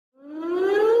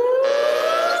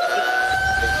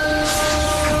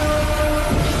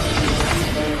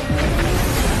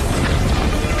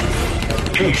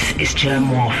This is Germ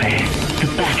Warfare,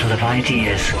 the battle of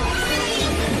ideas.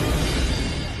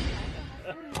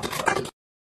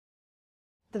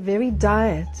 The very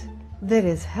diet that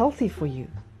is healthy for you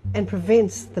and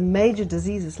prevents the major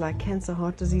diseases like cancer,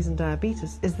 heart disease, and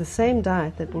diabetes is the same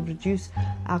diet that will reduce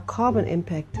our carbon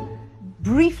impact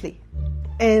briefly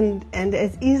and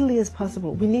as easily as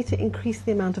possible. We need to increase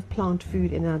the amount of plant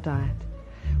food in our diet.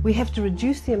 We have to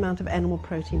reduce the amount of animal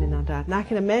protein in our diet. Now I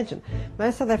can imagine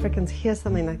most South Africans hear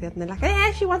something like that and they're like,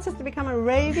 "Hey, she wants us to become a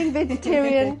raving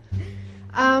vegetarian."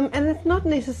 And it's not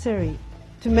necessary.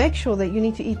 To make sure that you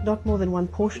need to eat not more than one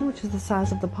portion, which is the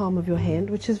size of the palm of your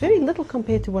hand, which is very little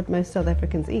compared to what most South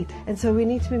Africans eat. And so we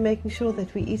need to be making sure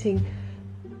that we're eating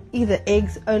either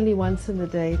eggs only once in the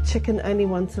day, chicken only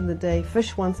once in the day,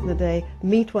 fish once in the day,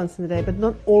 meat once in the day, but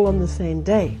not all on the same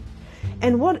day.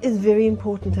 And what is very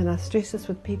important, and I stress this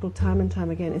with people time and time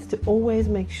again, is to always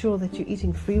make sure that you're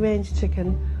eating free-range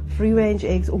chicken, free-range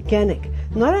eggs, organic.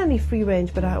 Not only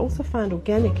free-range, but I also find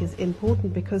organic is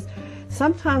important because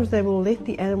sometimes they will let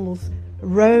the animals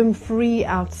roam free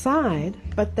outside,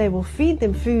 but they will feed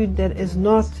them food that is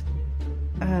not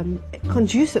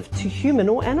conducive to human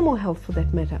or animal health for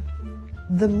that matter.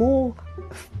 The more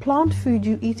plant food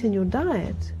you eat in your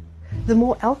diet, the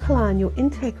more alkaline your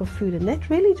intake of food, and that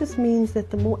really just means that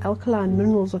the more alkaline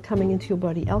minerals are coming into your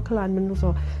body. Alkaline minerals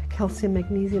are calcium,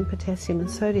 magnesium, potassium,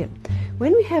 and sodium.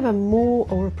 When we have a more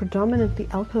or a predominantly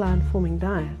alkaline forming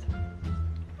diet,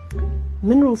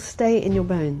 minerals stay in your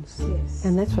bones. Yes.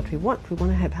 And that's what we want. We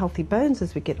want to have healthy bones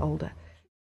as we get older.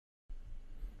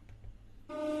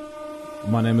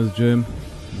 My name is Germ.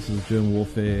 This is Germ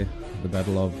Warfare, the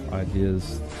battle of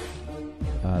ideas.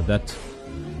 That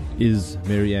is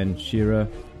Marianne Shearer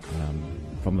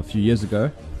from a few years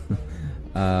ago.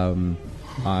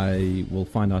 I will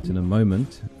find out in a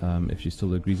moment if she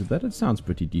still agrees with that. It sounds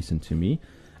pretty decent to me.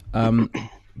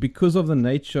 Because of the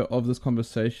nature of this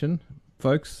conversation,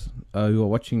 folks who are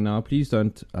watching now, please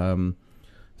don't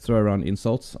throw around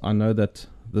insults. I know that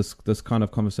this kind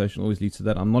of conversation always leads to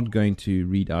that. I'm not going to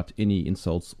read out any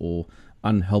insults or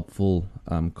unhelpful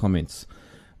comments.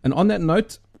 And on that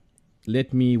note,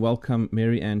 let me welcome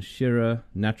Marianne Shearer,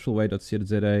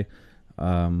 naturalway.co.za.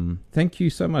 Thank you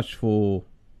so much for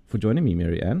joining me,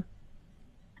 Marianne.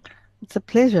 It's a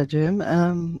pleasure, Jim.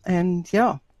 And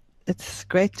yeah, it's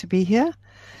great to be here.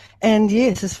 And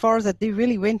yes, as far as that, they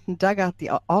really went and dug out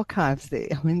the archives there.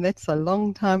 I mean, that's a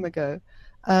long time ago.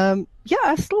 Yeah,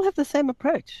 I still have the same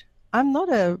approach. I'm not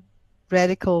a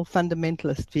radical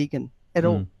fundamentalist vegan at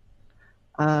all.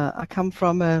 I come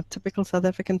from a typical South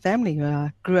African family.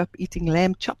 I grew up eating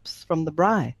lamb chops from the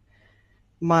braai.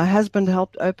 My husband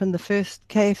helped open the first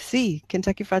KFC,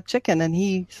 Kentucky Fried Chicken, and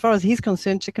he, as far as he's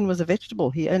concerned, chicken was a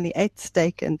vegetable. He only ate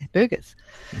steak and burgers.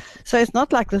 So it's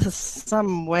not like this is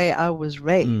some way I was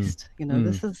raised.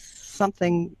 This is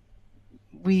something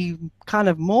we kind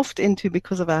of morphed into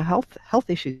because of our health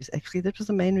issues. Actually, that was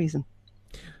the main reason.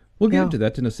 We'll get into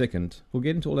that in a second. We'll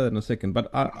get into all of that in a second. But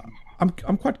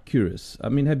I'm quite curious. I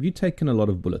mean, have you taken a lot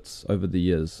of bullets over the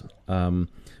years?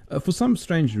 For some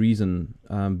strange reason,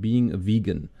 being a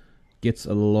vegan gets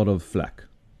a lot of flack.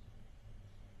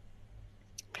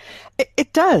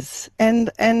 It does,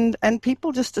 and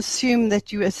people just assume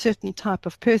that you're a certain type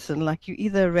of person, like you're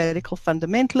either a radical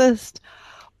fundamentalist,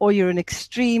 or you're an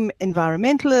extreme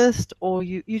environmentalist, or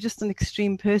you're just an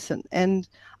extreme person. And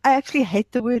I actually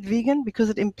hate the word vegan because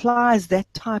it implies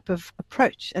that type of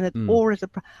approach. And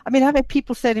I've had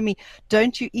people say to me,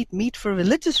 "Don't you eat meat for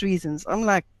religious reasons?" I'm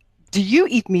like, do you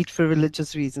eat meat for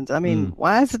religious reasons? I mean,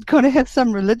 why is it going to have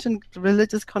some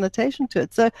religious connotation to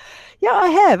it? So, yeah, I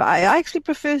have. I actually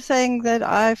prefer saying that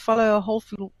I follow a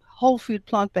whole food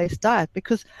plant-based diet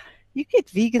because you get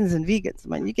vegans and vegans. I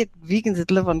mean, you get vegans that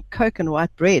live on Coke and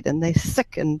white bread, and they're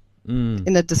sick and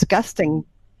in a disgusting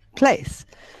place.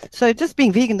 So just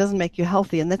being vegan doesn't make you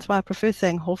healthy, and that's why I prefer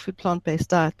saying whole food plant-based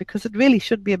diet, because it really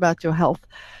should be about your health.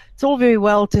 It's all very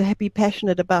well to be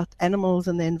passionate about animals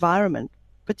and the environment,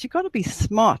 but you've got to be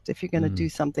smart if you're going to do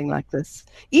something like this.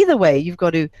 Either way, you've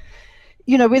got to,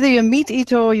 whether you're a meat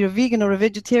eater or you're a vegan or a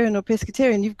vegetarian or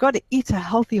pescatarian, you've got to eat a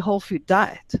healthy whole food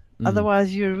diet.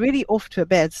 Otherwise, you're really off to a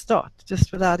bad start,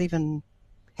 just without even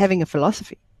having a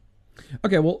philosophy.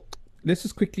 Okay, well, let's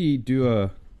just quickly do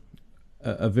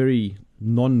a very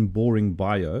non-boring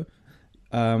bio.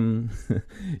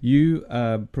 You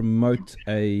promote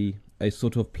a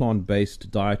sort of plant-based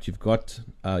diet.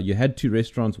 You had 2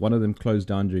 restaurants. One of them closed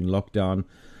down during lockdown.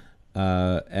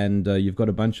 And you've got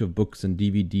a bunch of books and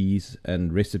DVDs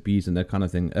and recipes and that kind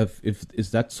of thing. Is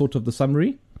that sort of the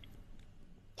summary?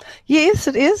 Yes,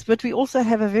 it is, but we also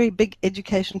have a very big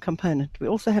education component. We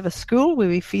also have a school where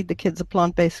we feed the kids a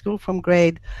plant-based school from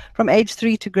age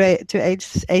 3 to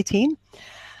age 18.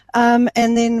 And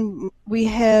then we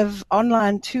have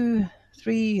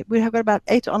we have got about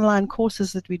 8 online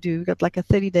courses that we do. We've got like a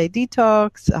 30-day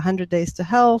detox, 100 days to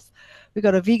health. We've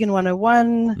got a vegan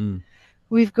 101.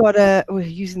 We're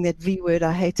using that V word,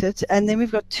 I hate it. And then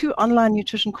we've got 2 online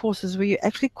nutrition courses where you're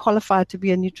actually qualified to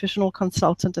be a nutritional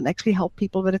consultant and actually help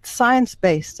people, but it's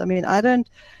science-based. I mean,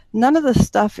 none of this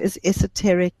stuff is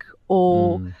esoteric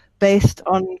or based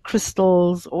on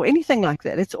crystals or anything like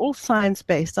that. It's all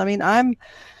science-based. I mean, I'm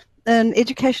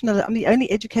the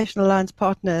only Education Alliance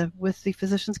partner with the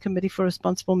Physicians Committee for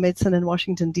Responsible Medicine in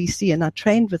Washington, D.C., and I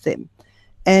trained with them.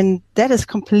 And that is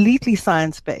completely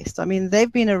science-based. I mean,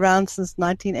 they've been around since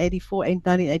 1984 and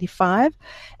 1985.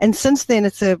 And since then,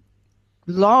 it's a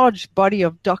large body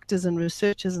of doctors and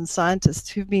researchers and scientists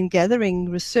who've been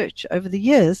gathering research over the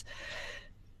years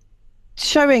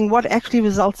showing what actually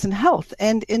results in health.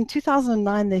 And in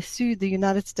 2009, they sued the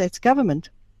United States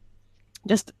government.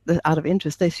 Just out of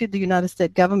interest, they sued the United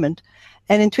States government.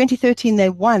 And in 2013, they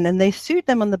won. And they sued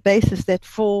them on the basis that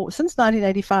since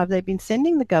 1985, they've been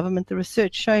sending the government the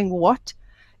research showing what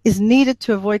is needed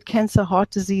to avoid cancer, heart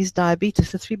disease,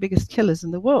 diabetes, the 3 biggest killers in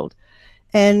the world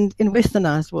and in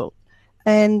westernized world.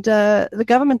 And the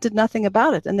government did nothing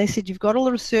about it. And they said, you've got all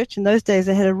the research. In those days,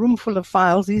 they had a room full of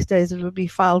files. These days, it would be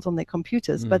files on their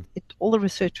computers. But all the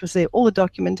research was there. All the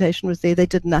documentation was there. They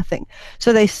did nothing.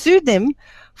 So they sued them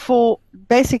for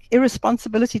basic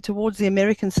irresponsibility towards the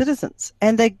American citizens.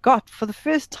 And they got, for the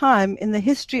first time in the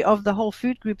history of the whole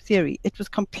food group theory, it was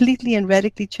completely and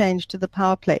radically changed to the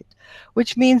power plate,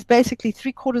 which means basically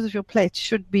 3/4 of your plate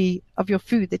should be of your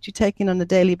food that you take in on a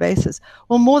daily basis.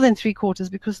 Well, more than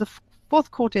 3/4, because the 4th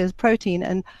quarter is protein,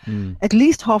 and at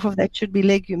least half of that should be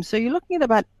legumes. So you're looking at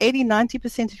about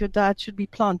 80-90% of your diet should be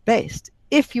plant-based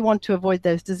if you want to avoid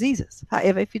those diseases.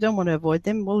 However, if you don't want to avoid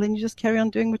them, well, then you just carry on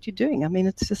doing what you're doing. I mean,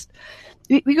 it's just,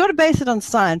 we got to base it on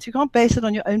science. You can't base it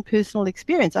on your own personal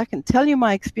experience. I can tell you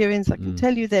my experience. I can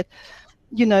tell you that,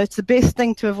 it's the best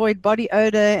thing to avoid body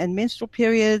odor and menstrual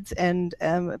periods and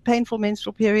painful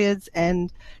menstrual periods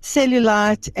and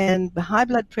cellulite and high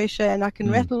blood pressure. And I can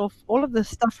rattle off all of this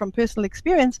stuff from personal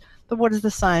experience. But what does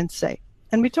the science say?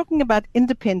 And we're talking about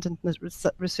independent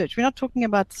research. We're not talking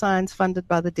about science funded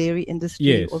by the dairy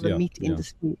industry or the meat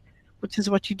industry, which is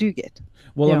what you do get.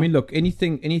 Well, I mean, look,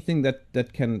 anything that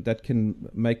can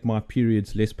make my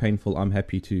periods less painful, I'm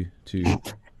happy to.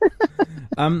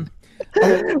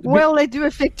 Well, they do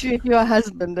affect you if you're a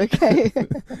husband, okay?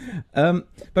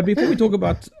 But before we talk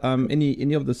about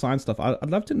any of the science stuff, I'd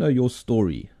love to know your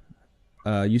story.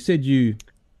 You said you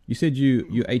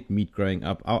ate meat growing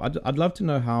up. I'd love to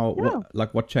know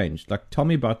what changed. Like, tell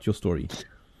me about your story.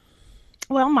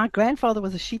 Well, my grandfather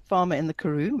was a sheep farmer in the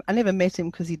Karoo. I never met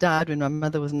him because he died when my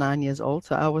mother was 9 years old,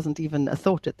 so I wasn't even a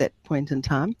thought at that point in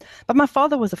time. But my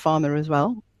father was a farmer as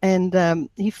well, and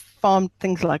he farmed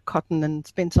things like cotton and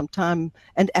spent some time,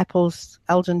 and apples,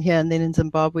 Elgin here and then in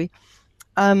Zimbabwe.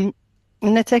 And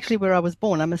that's actually where I was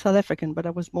born. I'm a South African, but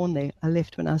I was born there. I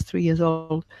left when I was 3 years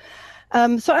old.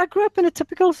 So I grew up in a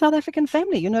typical South African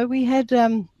family. We had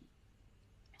a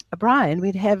braai, and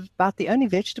we'd have about the only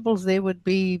vegetables there would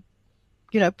be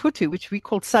putu, which we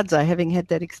called sadza, having had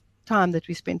that time that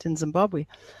we spent in Zimbabwe.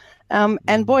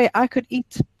 And boy, I could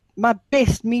eat, my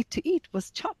best meat to eat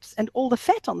was chops and all the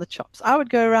fat on the chops. I would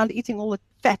go around eating all the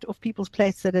fat off people's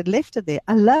plates that had left it there.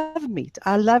 I love meat.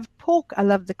 I love pork. I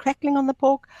love the crackling on the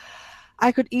pork.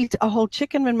 I could eat a whole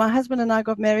chicken. When my husband and I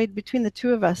got married, between the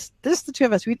two of us,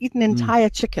 we'd eat an entire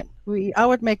chicken. I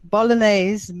would make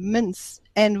bolognese, mince,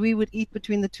 and we would eat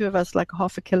between the two of us like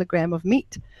 0.5 kilogram of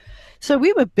meat. So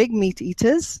we were big meat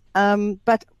eaters,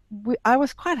 but I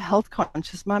was quite health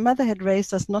conscious. My mother had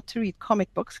raised us not to read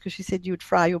comic books because she said you would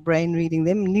fry your brain reading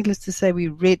them. Needless to say, we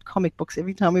read comic books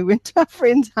every time we went to our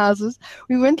friends' houses.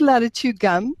 We weren't allowed to chew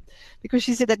gum because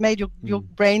she said that made your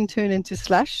brain turn into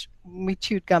slush. We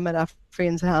chewed gum at our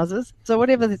friends' houses. So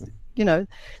whatever,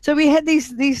 so we had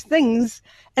these things.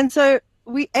 And so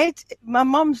we ate, my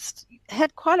mom's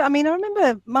had I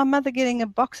remember my mother getting a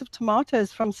box of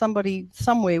tomatoes from somebody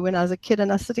somewhere when I was a kid,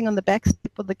 and I was sitting on the back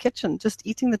step of the kitchen just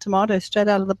eating the tomatoes straight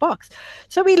out of the box.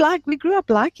 So we grew up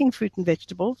liking fruit and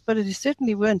vegetables, but it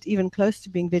certainly weren't even close to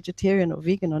being vegetarian or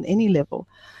vegan on any level.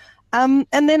 And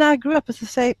then I grew up, as I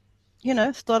say,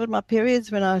 started my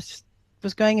periods when I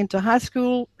was going into high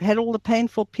school, had all the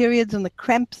painful periods and the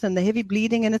cramps and the heavy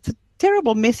bleeding, and it's a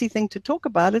terrible, messy thing to talk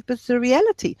about it, but it's a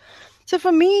reality. So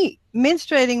for me,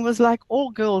 menstruating was like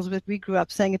all girls that we grew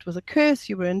up saying it was a curse.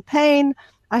 You were in pain.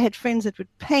 I had friends that would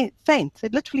faint.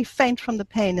 They'd literally faint from the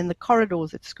pain in the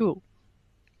corridors at school.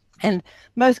 And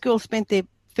most girls spent their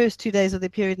first 2 days of their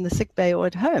period in the sick bay or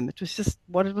at home. It was just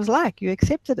what it was like. You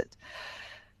accepted it.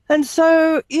 And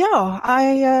so, yeah,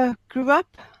 I grew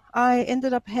up. I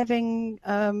ended up having,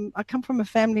 I come from a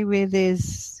family where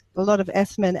there's a lot of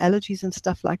asthma and allergies and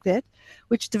stuff like that,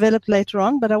 which developed later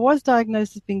on. But I was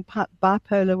diagnosed as being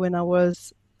bipolar when I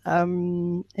was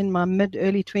in my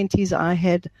early 20s. I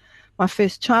had my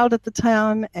first child at the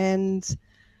time, and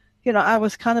I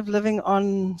was kind of living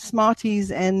on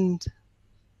Smarties and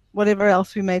whatever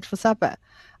else we made for supper.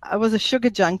 I was a sugar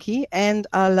junkie, and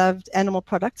I loved animal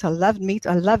products. I loved meat.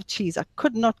 I loved cheese. I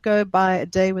could not go by a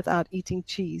day without eating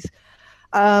cheese.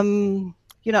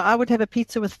 I would have a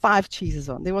pizza with 5 cheeses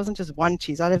on. There wasn't just one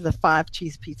cheese. I'd have the 5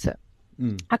 cheese pizza.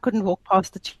 I couldn't walk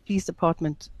past the cheese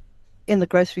department in the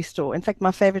grocery store. In fact,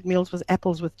 my favorite meals was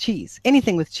apples with cheese.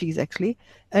 Anything with cheese, actually.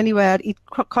 Only way I'd eat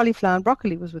cauliflower and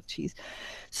broccoli was with cheese.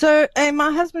 So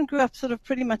my husband grew up sort of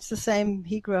pretty much the same.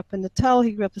 He grew up in Natal.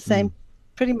 He grew up the same,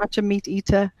 pretty much a meat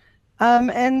eater.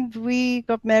 And we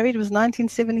got married. It was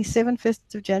 1977,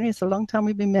 1st of January. It's a long time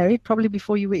we've been married, probably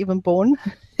before you were even born.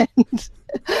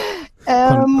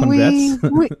 And we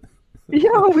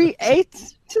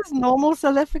ate just normal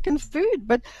South African food,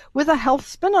 but with a health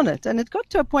spin on it. And it got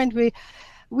to a point where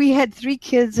we had 3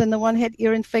 kids, and the one had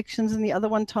ear infections, and the other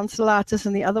one tonsillitis,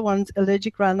 and the other one's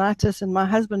allergic rhinitis. And my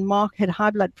husband, Mark, had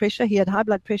high blood pressure. He had high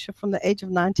blood pressure from the age of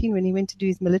 19 when he went to do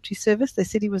his military service. They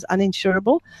said he was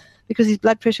uninsurable because his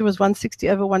blood pressure was 160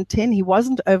 over 110. He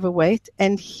wasn't overweight,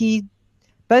 and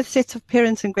both sets of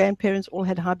parents and grandparents all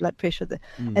had high blood pressure.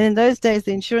 And in those days,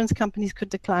 the insurance companies could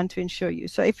decline to insure you.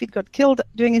 So if he'd got killed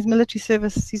doing his military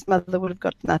service, his mother would have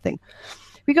got nothing.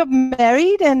 We got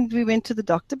married, and we went to the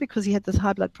doctor because he had this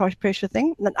high blood pressure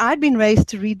thing. And I'd been raised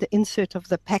to read the insert of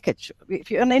the package.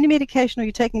 If you're on any medication or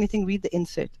you're taking anything, read the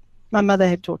insert. My mother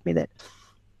had taught me that.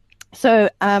 So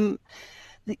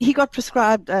he got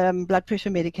prescribed blood pressure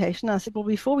medication. I said, well,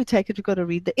 before we take it, we've got to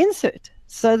read the insert.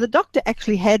 So the doctor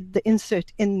actually had the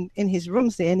insert in his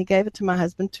rooms there, and he gave it to my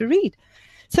husband to read.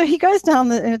 So he goes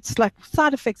down, and it's like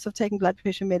side effects of taking blood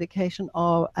pressure medication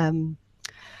are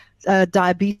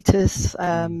diabetes,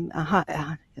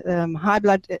 high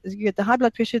blood. You get the high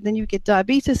blood pressure, then you get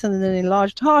diabetes, and then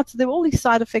enlarged heart. So there were all these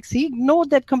side effects. He ignored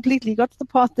that completely. He got to the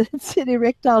part that it said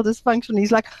erectile dysfunction.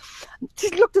 He's like, he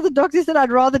looked at the doctor and said,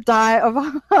 I'd rather die of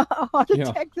a heart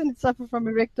attack than suffer from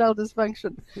erectile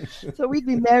dysfunction. So we'd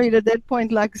been married at that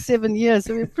point like 7 years.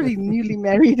 So we were pretty newly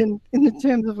married in the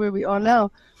terms of where we are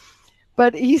now.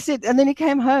 But he said, and then he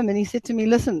came home and he said to me,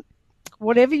 listen,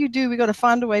 whatever you do, we got to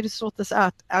find a way to sort this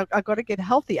out. I got to get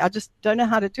healthy. I just don't know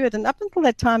how to do it. And up until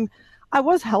that time, I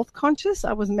was health conscious.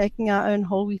 I was making our own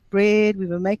whole wheat bread. I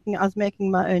was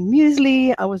making my own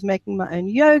muesli. I was making my own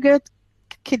yogurt.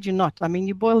 Kid you not. I mean,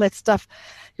 you boil that stuff.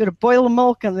 You got to boil the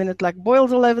milk, and then it like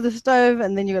boils all over the stove,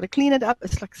 and then you got to clean it up.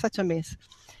 It's like such a mess.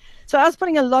 So I was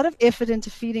putting a lot of effort into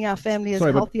feeding our family as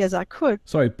healthy as I could.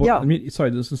 Sorry,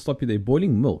 doesn't stop you there.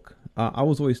 Boiling milk. I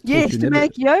was always taught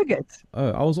make yogurt.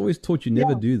 Oh, I was always taught you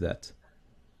never do that.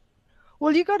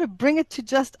 Well, you got to bring it to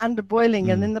just under boiling,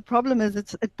 and then the problem is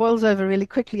it boils over really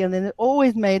quickly, and then it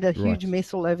always made a huge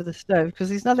mess all over the stove because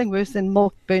there's nothing worse than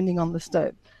milk burning on the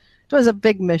stove. It was a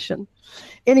big mission.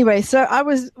 Anyway, so I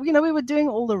was, we were doing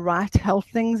all the right health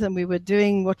things, and we were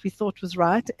doing what we thought was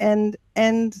right, and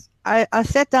I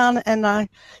sat down and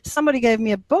somebody gave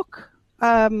me a book.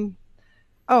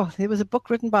 There was a book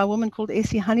written by a woman called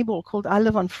Essie Honeyball called I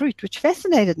Live on Fruit, which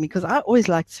fascinated me because I always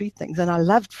liked sweet things and I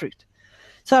loved fruit.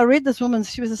 So I read this woman.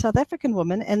 She was a South African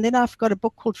woman. And then I've got a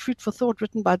book called Fruit for Thought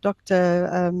written by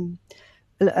Dr.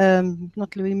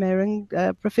 Not Louis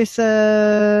Mehring,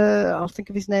 Professor, I'll think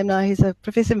of his name now. He's a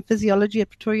professor in physiology at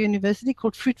Pretoria University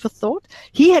called Fruit for Thought.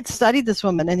 He had studied this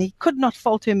woman and he could not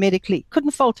fault her medically.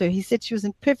 Couldn't fault her. He said she was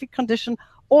in perfect condition.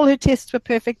 All her tests were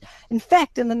perfect. In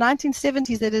fact, in the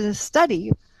 1970s, they did a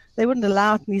study. They wouldn't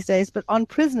allow it in these days, but on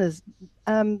prisoners,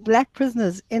 black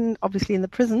prisoners obviously in the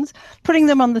prisons, putting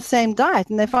them on the same diet.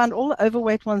 And they found all the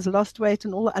overweight ones lost weight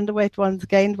and all the underweight ones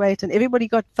gained weight. And everybody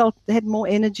felt they had more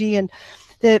energy and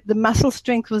the muscle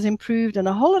strength was improved and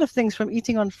a whole lot of things from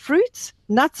eating on fruits,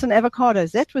 nuts, and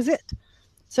avocados. That was it.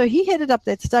 So he headed up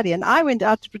that study. And I went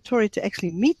out to Pretoria to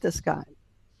actually meet this guy.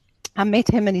 I met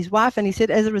him and his wife, and he said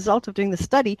as a result of doing the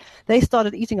study, they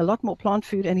started eating a lot more plant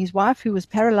food, and his wife, who was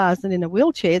paralyzed and in a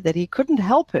wheelchair that he couldn't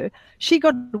help her, she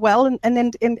got well,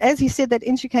 and as he said that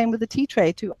in, she came with a tea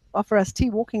tray to offer us tea,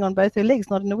 walking on both her legs,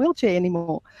 not in a wheelchair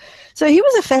anymore. So he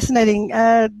was a fascinating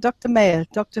Dr. Meyer,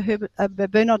 Dr.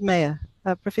 Bernard Meyer.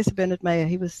 Professor Bernard Mayer.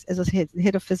 He was, as I said, the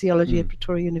head of physiology at Mm.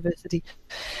 Pretoria University.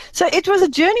 So it was a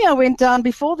journey I went down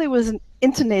before there was an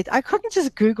internet. I couldn't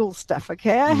just Google stuff,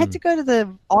 okay? I had to go to the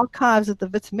archives at the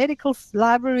Wits Medical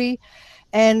Library.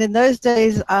 And in those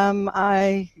days,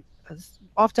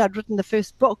 after I'd written the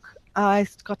first book, I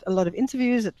got a lot of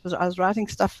interviews. I was writing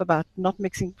stuff about not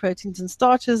mixing proteins and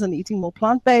starches and eating more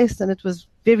plant-based, and it was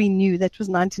very new. That was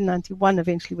 1991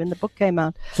 eventually when the book came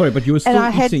out. Sorry, but you were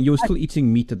still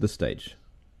eating meat at this stage.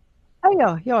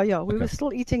 Oh yeah. We were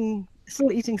still eating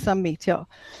some meat, yeah.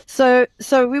 So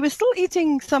we were still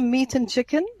eating some meat and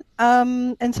chicken,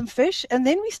 and some fish, and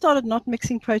then we started not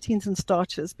mixing proteins and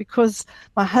starches because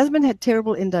my husband had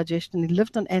terrible indigestion. He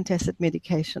lived on antacid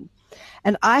medication.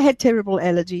 And I had terrible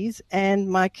allergies, and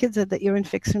my kids had the ear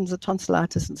infections, the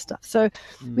tonsillitis and stuff. So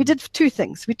we did two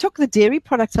things. We took the dairy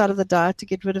products out of the diet to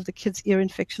get rid of the kids' ear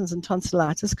infections and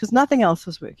tonsillitis because nothing else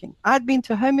was working. I'd been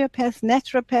to homeopaths,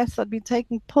 naturopaths. I'd been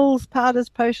taking pills, powders,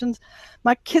 potions.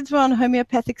 My kids were on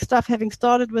homeopathic stuff, having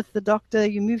started with the doctor.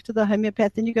 You move to the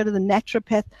homeopath, then you go to the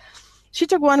naturopath. She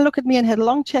took one look at me and had a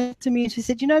long chat to me, and she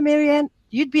said, you know, Marianne,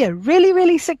 you'd be a really,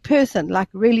 really sick person, like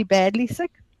really badly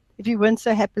sick, if you weren't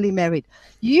so happily married.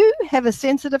 You have a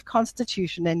sensitive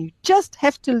constitution and you just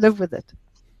have to live with it.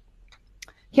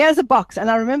 Here's a box.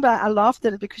 And I remember I laughed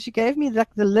at it because she gave me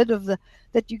like the lid of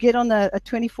that you get on a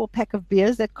 24 pack of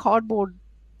beers, that cardboard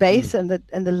base and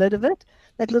the lid of it,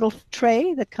 that little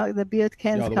tray that the beer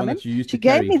cans come in. She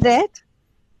gave me that.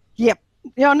 Yep.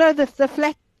 Yeah, no, the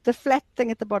flat thing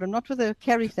at the bottom, not with the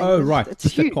carry thing. Oh, right. It's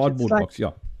just huge. a cardboard box,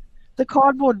 yeah. The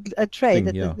cardboard tray.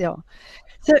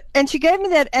 So, and she gave me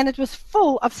that, and it was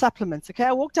full of supplements. Okay,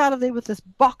 I walked out of there with this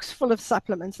box full of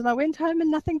supplements, and I went home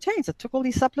and nothing changed. I took all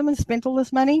these supplements, spent all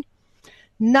this money,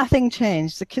 nothing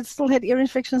changed. The kids still had ear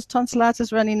infections,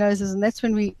 tonsillitis, runny noses, and that's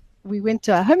when we went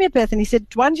to a homeopath, and he said,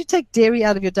 "Why don't you take dairy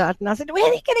out of your diet?" And I said, "Where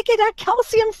are you going to get our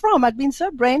calcium from?" I'd been so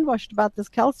brainwashed about this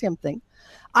calcium thing.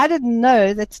 I didn't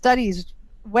know that studies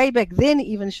way back then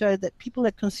even showed that people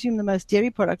that consume the most dairy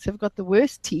products have got the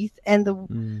worst teeth and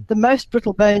the most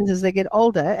brittle bones as they get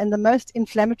older, and the most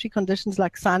inflammatory conditions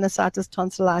like sinusitis,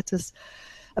 tonsillitis,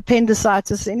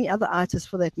 appendicitis, any other itis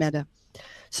for that matter.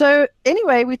 So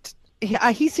anyway,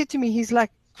 he said to me, he's like,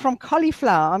 from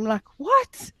cauliflower. I'm like,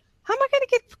 what? How am I going to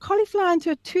get cauliflower into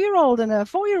a 2-year-old and a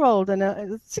 4-year-old and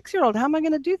a 6-year-old? How am I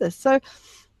going to do this? So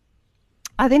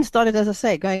I then started, as I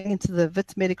say, going into the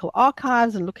Wits Medical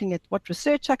Archives and looking at what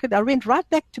research I could. I went right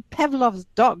back to Pavlov's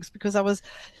dogs because there was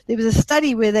a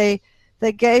study where they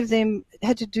gave them,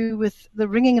 had to do with the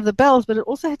ringing of the bells, but it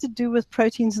also had to do with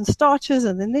proteins and starches.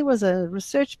 And then there was a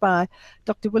research by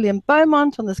Dr. William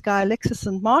Beaumont on this guy, Alexis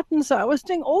St. Martin. So I was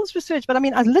doing all this research, but I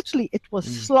mean, it was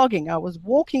slogging. I was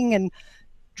walking and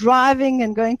driving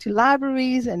and going to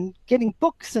libraries and getting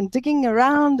books and digging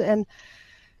around. And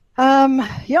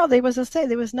there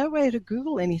was no way to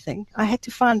Google anything. I had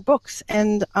to find books,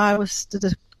 and did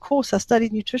a course. I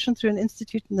studied nutrition through an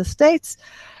institute in the States,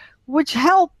 which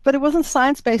helped, but it wasn't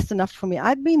science-based enough for me.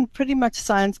 I'd been pretty much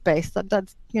science-based. I'd done,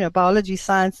 biology,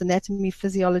 science, anatomy,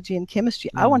 physiology, and chemistry.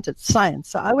 I wanted science,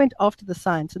 so I went after the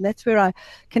science, and that's where I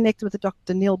connected with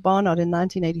Dr. Neil Barnard in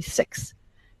 1986.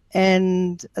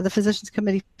 And the Physicians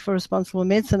Committee for Responsible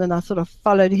Medicine, and I sort of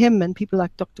followed him and people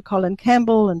like Dr. Colin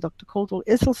Campbell and Dr. Caldwell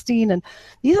Esselstyn, and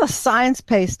these are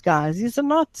science-based guys. They're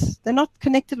not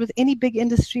connected with any big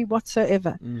industry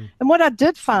whatsoever. And what I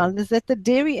did find is that the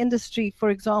dairy industry, for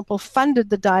example, funded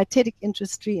the dietetic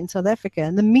industry in South Africa,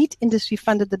 and the meat industry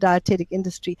funded the dietetic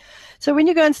industry. So when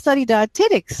you go and study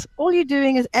dietetics, all you're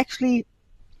doing is actually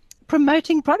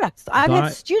promoting products. I've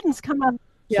had students come up.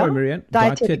 Sorry, Marianne.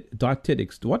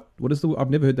 Dietetics. What is the? I've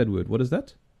never heard that word. What is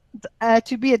that?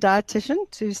 To be a dietitian,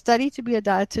 to study to be a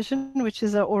dietitian, which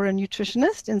is or a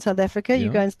nutritionist in South Africa, you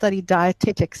go and study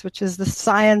dietetics, which is the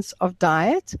science of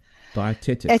diet.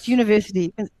 Dietetics. At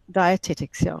university,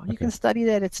 dietetics, yeah. Okay. You can study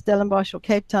that at Stellenbosch or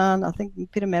Cape Town, I think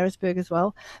Pietermaritzburg as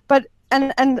well. But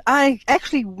and I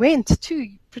actually went to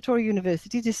Pretoria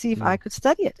University to see if I could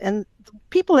study it. And the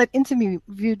people that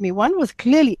interviewed me, one was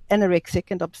clearly anorexic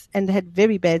and had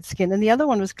very bad skin, and the other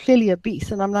one was clearly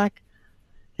obese. And I'm like,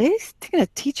 they're going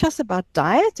to teach us about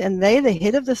diet, and they're the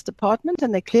head of this department,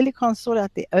 and they clearly can't sort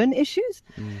out their own issues.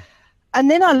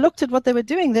 And then I looked at what they were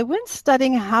doing. They weren't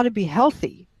studying how to be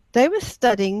healthy. They were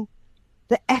studying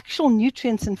the actual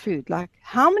nutrients in food, like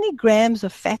how many grams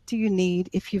of fat do you need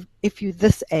if you're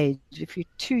this age, if you're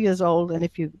 2 years old, and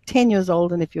if you're 10 years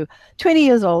old, and if you're 20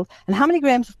 years old, and how many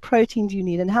grams of protein do you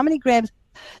need, and how many grams.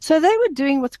 So they were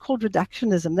doing what's called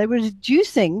reductionism. They were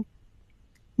reducing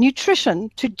nutrition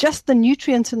to just the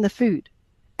nutrients in the food.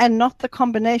 and not the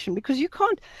combination, because you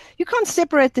can't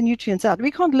separate the nutrients out.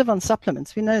 We can't live on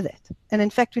supplements. We know that. And in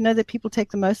fact, we know that people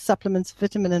take the most supplements,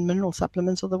 vitamin and mineral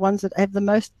supplements, are the ones that have the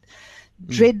most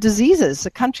dread diseases.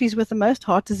 The countries with the most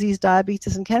heart disease,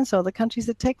 diabetes, and cancer are the countries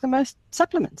that take the most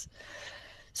supplements.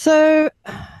 So,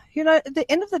 at the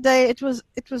end of the day, it was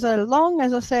a long,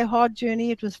 as I say, hard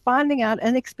journey. It was finding out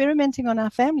and experimenting on our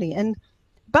family. And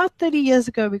about 30 years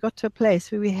ago, we got to a place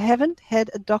where we haven't had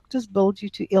a doctor's bill due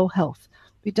to ill health.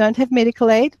 We don't have medical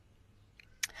aid.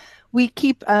 We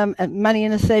keep money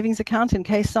in a savings account in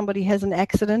case somebody has an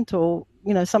accident or,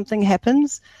 something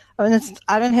happens.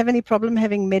 I don't have any problem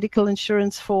having medical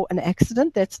insurance for an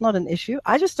accident. That's not an issue.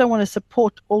 I just don't want to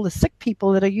support all the sick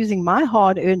people that are using my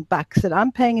hard-earned bucks that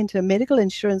I'm paying into a medical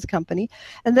insurance company,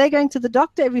 and they're going to the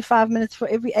doctor every 5 minutes for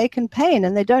every ache and pain,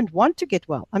 and they don't want to get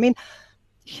well. I mean,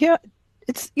 here,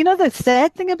 it's, the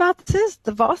sad thing about this is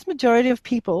the vast majority of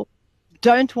people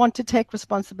don't want to take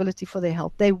responsibility for their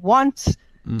health. They want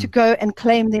to go and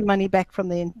claim their money back from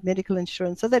their medical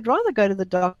insurance. So they'd rather go to the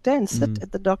doctor and sit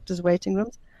at the doctor's waiting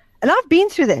rooms. And I've been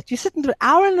through that. You sit in an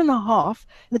hour and a half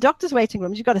in the doctor's waiting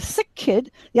rooms. You've got a sick kid.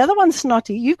 The other one's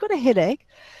snotty. You've got a headache.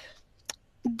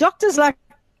 The doctor's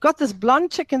got this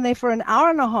blonde chick in there for an hour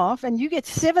and a half, and you get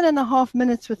 7.5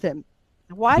 minutes with him.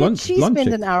 Why did she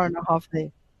spend an hour and a half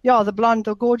there? Yeah,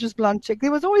 the gorgeous blonde chick.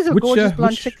 There was always a gorgeous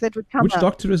blonde chick that would come Which out.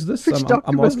 doctor is this?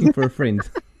 I'm asking for a friend.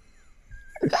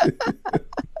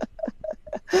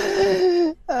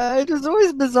 It was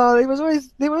always bizarre. There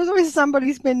was always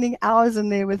somebody spending hours in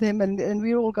there with him, and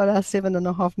we all got our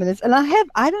 7.5 minutes. And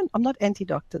I'm not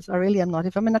anti-doctors. I really am not.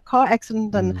 If I'm in a car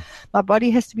accident and my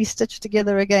body has to be stitched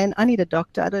together again, I need a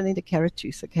doctor. I don't need a carrot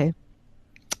juice, okay?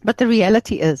 But the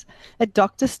reality is that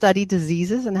doctors study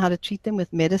diseases and how to treat them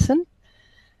with medicine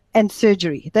and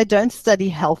surgery. They don't study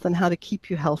health and how to keep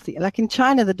you healthy. Like in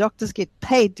China, the doctors get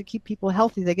paid to keep people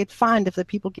healthy. They get fined if the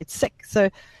people get sick. So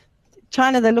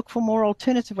China, they look for more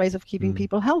alternative ways of keeping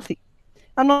people healthy.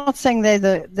 I'm not saying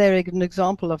they're an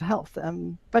example of health,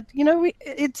 but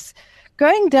it's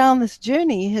going down this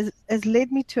journey has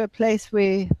led me to a place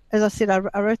where, as I said, I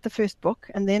wrote the first book,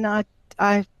 and then I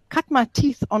cut my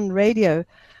teeth on radio,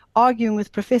 arguing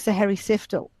with Professor Harry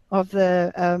Seftel of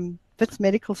the Wits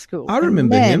Medical School. I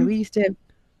remember him. We used to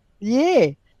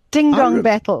have, ding-dong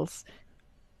battles.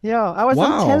 Yeah, I was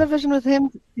on television with him.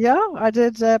 Yeah, I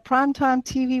did primetime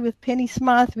TV with Penny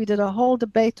Smythe. We did a whole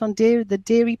debate on the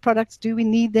dairy products. Do we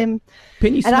need them?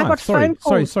 Penny Smythe.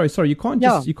 Sorry. You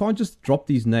can't just drop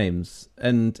these names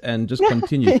and just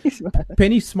continue.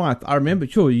 Penny Smythe. I remember.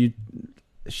 Sure,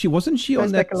 she wasn't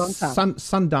on that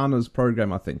Sundowners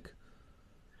program, I think.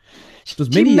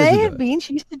 She may have been.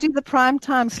 She used to do the prime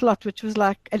time slot, which was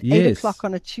like at 8 o'clock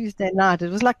on a Tuesday night. It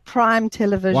was like prime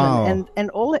television and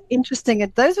all interesting.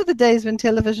 And those were the days when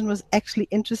television was actually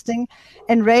interesting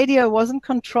and radio wasn't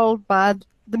controlled by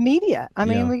the media. I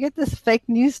mean, we get this fake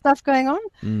news stuff going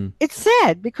on. It's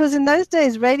sad because in those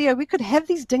days, radio, we could have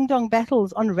these ding-dong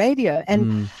battles on radio.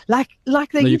 And like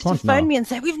they used to phone me and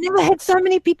say, we've never had so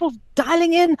many people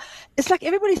dialing in. It's like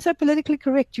everybody's so politically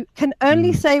correct. You can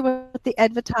only say what the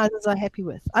advertisers are happy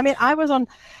with. I mean, I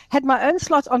had my own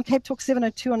slot on Cape Talk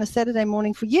 702 on a Saturday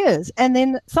morning for years. And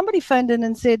then somebody phoned in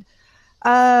and said,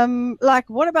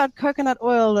 what about coconut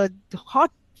oil? The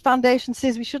Heart Foundation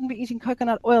says we shouldn't be eating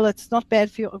coconut oil. It's not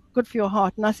good for your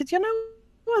heart. And I said, you know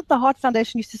what? The Heart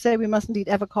Foundation used to say we mustn't eat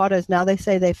avocados. Now they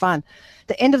say they're fine.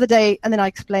 The end of the day, and then I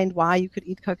explained why you could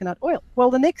eat coconut oil. Well,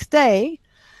 the next day,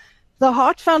 the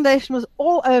Heart Foundation was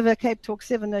all over Cape Talk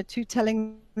 702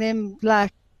 telling them,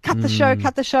 cut the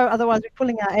show, otherwise we're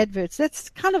pulling our adverts.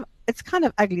 It's kind of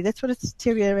ugly. That's what it's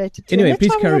deteriorated to. Anyway,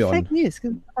 please carry on. Fake news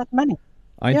because it's about money.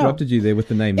 I interrupted you there with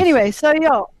the names. Anyway, so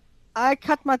I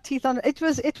cut my teeth on it.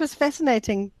 It was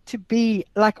fascinating to be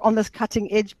on this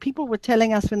cutting edge. People were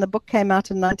telling us when the book came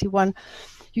out in 91,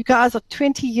 you guys are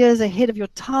 20 years ahead of your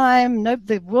time. No,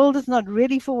 the world is not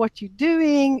ready for what you're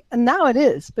doing. And now it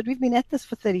is. But we've been at this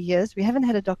for 30 years. We haven't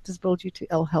had a doctor's bill due to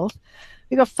ill health.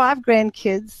 We've got 5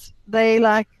 grandkids.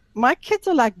 My kids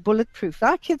are like bulletproof.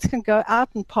 Our kids can go out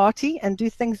and party and do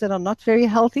things that are not very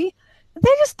healthy.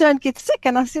 They just don't get sick.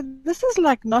 And I said, this is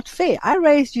not fair. I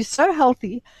raised you so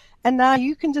healthy. And now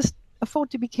you can just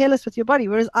afford to be careless with your body.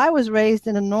 Whereas I was raised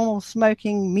in a normal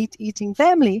smoking, meat-eating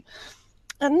family,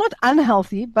 and not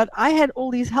unhealthy, but I had all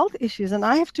these health issues, and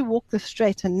I have to walk the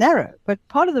straight and narrow. But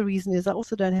part of the reason is I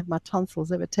also don't have my tonsils.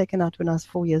 They were taken out when I was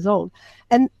 4 years old.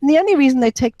 And the only reason they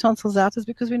take tonsils out is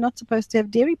because we're not supposed to have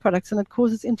dairy products, and it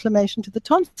causes inflammation to the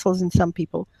tonsils in some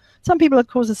people. Some people it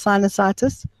causes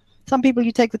sinusitis. Some people,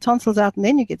 you take the tonsils out and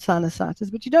then you get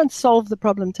sinusitis, but you don't solve the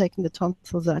problem taking the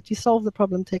tonsils out. You solve the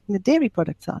problem taking the dairy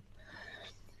products out.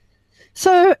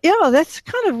 So yeah, that's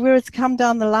kind of where it's come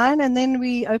down the line. And then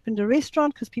we opened a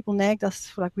restaurant because people nagged us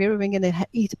for like where are we going to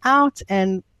eat out,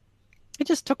 and it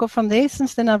just took off from there.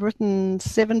 Since then, I've written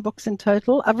 7 books in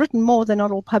total. I've written more; they're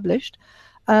not all published.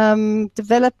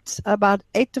 Developed about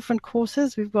 8 different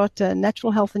courses. We've got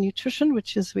natural health and nutrition,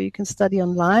 which is where you can study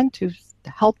online to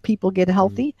help people get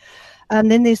healthy. And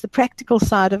then there's the practical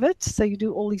side of it. So you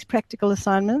do all these practical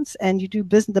assignments, and you do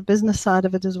the business side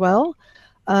of it as well.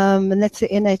 And that's the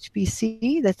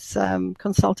NHBC, that's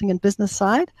consulting and business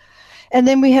side. And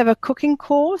then we have a cooking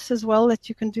course as well that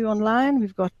you can do online.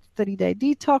 We've got 30-day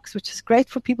detox, which is great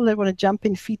for people that want to jump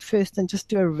in feet first and just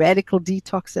do a radical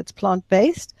detox that's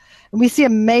plant-based. And we see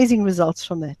amazing results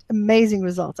from that, amazing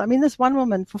results. I mean, this one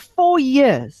woman for 4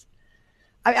 years,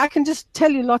 I can just tell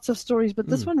you lots of stories, but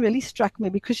this one really struck me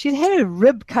because she'd had her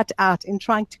rib cut out in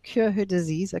trying to cure her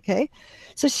disease, okay?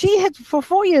 So she had, for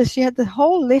 4 years, she had the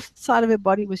whole left side of her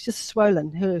body was just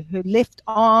swollen. Her left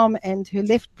arm and her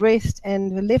left breast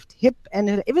and her left hip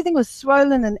and everything was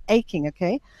swollen and aching,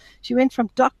 okay? She went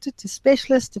from doctor to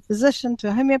specialist to physician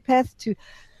to homeopath to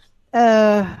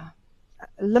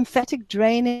lymphatic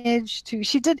drainage to,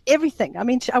 she did everything. I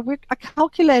mean, I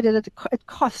calculated it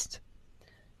cost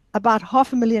about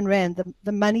R500,000,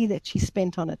 the money that she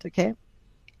spent on it, okay?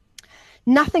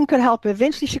 Nothing could help her.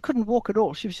 Eventually, she couldn't walk at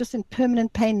all. She was just in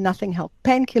permanent pain. Nothing helped.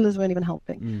 Painkillers weren't even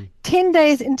helping. 10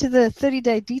 days into the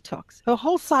 30-day detox, her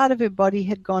whole side of her body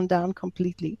had gone down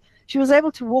completely. She was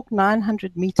able to walk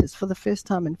 900 meters for the first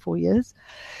time in 4 years.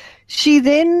 She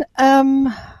then,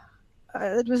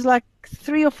 it was like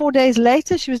 3 or 4 days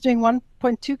later, she was doing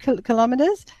 1.2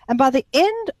 kilometers. And by the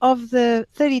end of the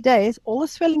 30 days, all the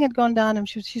swelling had gone down and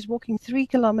she's walking 3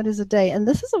 kilometers a day. And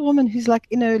this is a woman who's like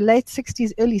in her late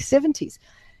 60s, early 70s.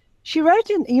 She wrote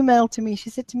an email to me. She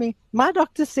said to me, my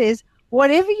doctor says,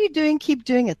 whatever you're doing, keep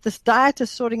doing it. This diet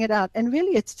is sorting it out. And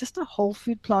really, it's just a whole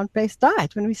food, plant-based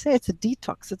diet. When we say it's a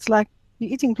detox, it's like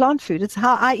you're eating plant food. It's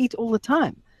how I eat all the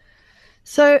time.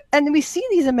 So, and we see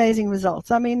these amazing results.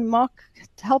 I mean, Mark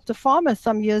helped a farmer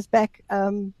some years back.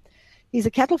 He's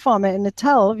a cattle farmer in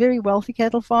Natal, a very wealthy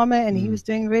cattle farmer, and he was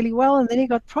doing really well. And then he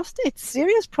got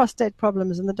serious prostate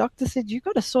problems. And the doctor said, you've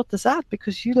got to sort this out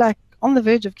because you're like on the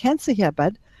verge of cancer here,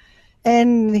 bud.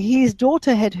 And his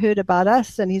daughter had heard about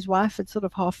us, and his wife had sort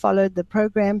of half followed the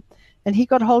program. And he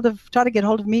tried to get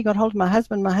hold of me, got hold of my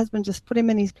husband. My husband just put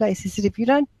him in his place. He said, if you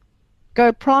don't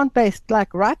go plant-based,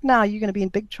 like right now, you're going to be in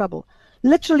big trouble.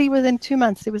 Literally within 2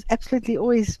 months, there was absolutely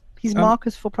always his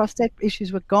markers for prostate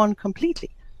issues were gone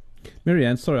completely.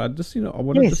 Marianne, sorry, I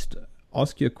want to just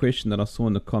ask you a question that I saw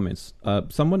in the comments.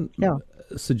 Someone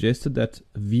suggested that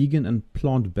vegan and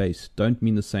plant-based don't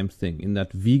mean the same thing. In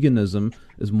that veganism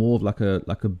is more of like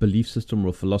a belief system or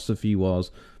a philosophy,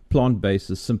 whilst plant-based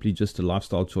is simply just a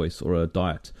lifestyle choice or a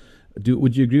diet.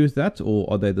 Would you agree with that,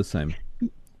 or are they the same?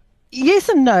 Yes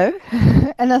and no.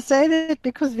 And I say that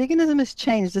because veganism has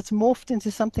changed. It's morphed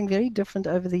into something very different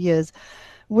over the years.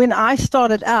 When I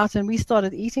started out and we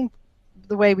started eating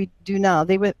the way we do now,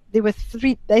 there were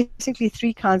basically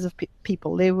three kinds of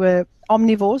people. There were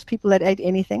omnivores, people that ate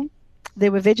anything.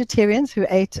 There were vegetarians who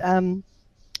ate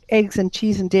eggs and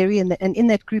cheese and dairy. And in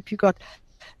that group, you got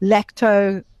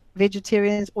lacto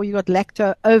vegetarians, or you got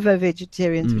lacto-ovo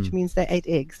vegetarians, which means they ate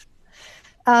eggs.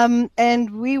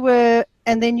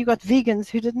 And then you got vegans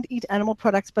who didn't eat animal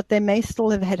products, but they may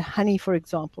still have had honey, for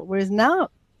example. Whereas now,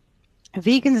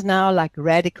 vegans now are like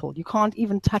radical. You can't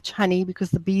even touch honey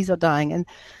because the bees are dying. And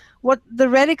what the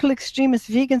radical extremist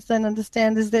vegans don't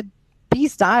understand is that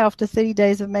bees die after 30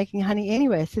 days of making honey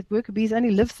anyway. So worker bees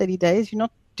only live 30 days. You're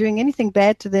not doing anything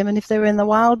bad to them. And if they were in the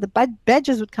wild, the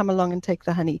badgers would come along and take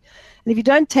the honey. And if you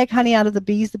don't take honey out of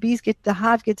the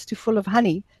hive gets too full of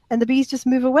honey, and the bees just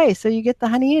move away, so you get the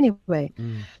honey anyway.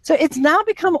 So it's now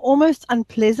become almost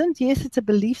unpleasant. Yes, it's a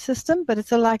belief system, but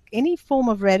it's like any form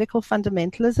of radical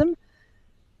fundamentalism.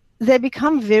 They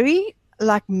become very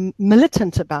like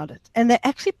militant about it, and they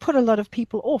actually put a lot of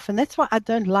people off. And that's why I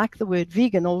don't like the word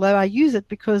vegan, although I use it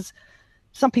because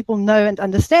some people know and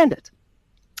understand it.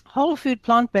 Whole food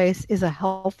plant-based is a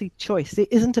healthy choice. There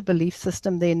isn't a belief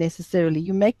system there necessarily.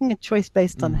 You're making a choice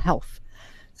based on health.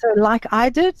 So like I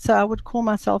did, so I would call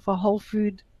myself a whole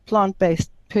food plant-based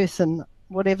person,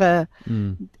 whatever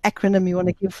acronym you want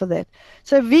to give for that.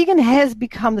 So vegan has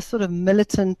become the sort of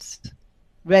militant,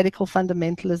 radical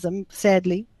fundamentalism,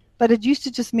 sadly. But it used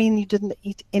to just mean you didn't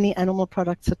eat any animal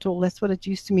products at all. That's what it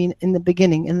used to mean in the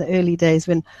beginning, in the early days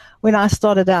when I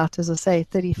started out, as I say,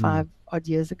 35 odd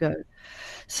years ago.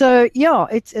 So yeah,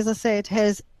 it's, as I say, it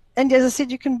has, and as I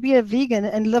said, you can be a vegan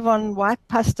and live on white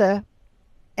pasta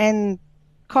and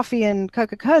coffee and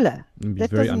Coca-Cola. That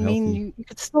doesn't unhealthy. mean you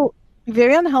could still,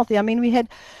 Very unhealthy. I mean, we had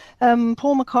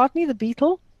Paul McCartney, the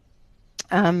Beatle.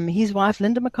 His wife,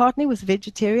 Linda McCartney, was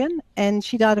vegetarian, and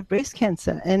she died of breast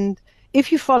cancer. And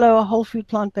if you follow a whole food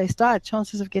plant-based diet,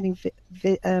 chances of getting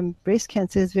breast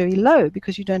cancer is very low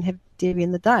because you don't have dairy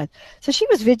in the diet. So she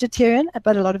was vegetarian,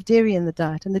 but a lot of dairy in the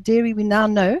diet. And the dairy, we now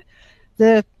know,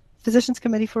 the Physicians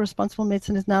Committee for Responsible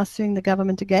Medicine is now suing the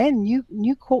government again.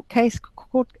 New court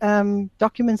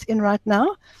documents in right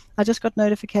now. I just got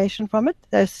notification from it.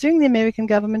 They're suing the American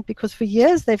government because for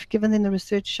years they've given them the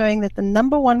research showing that the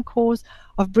number one cause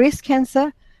of breast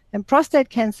cancer and prostate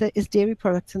cancer is dairy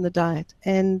products in the diet,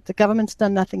 and the government's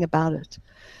done nothing about it.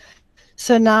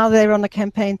 So now they're on a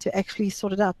campaign to actually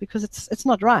sort it out because it's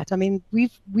not right. I mean,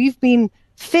 we've been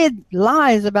fed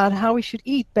lies about how we should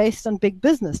eat based on big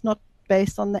business, not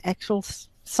based on the actual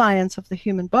science of the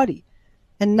human body.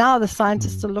 And now the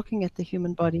scientists are looking at the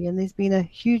human body, and there's been a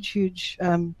huge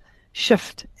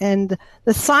shift. And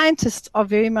the scientists are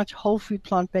very much whole food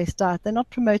plant-based diet. They're not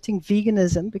promoting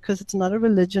veganism because it's not a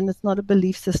religion, it's not a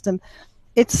belief system.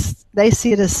 They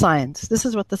see it as science. This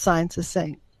is what the science is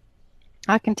saying.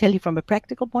 I can tell you from a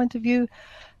practical point of view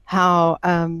how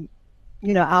our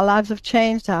lives have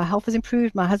changed, our health has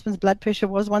improved. My husband's blood pressure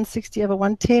was 160 over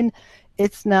 110.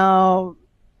 It's now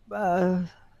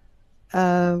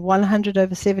 100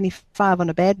 over 75 on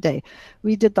a bad day.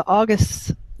 We did the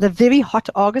very hot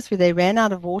August, where they ran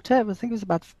out of water. I think it was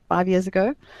about 5 years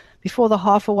ago, before the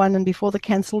half one and before the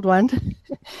cancelled one.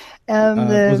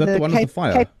 Was that the one with the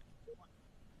fire?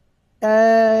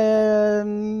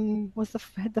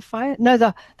 Had the fire? No,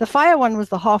 the fire one was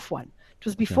the half one. It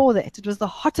was before that. It was the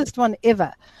hottest one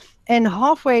ever. And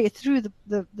halfway through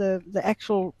the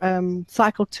actual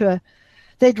cycle tour,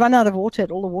 they'd run out of water at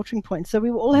all the watering points. So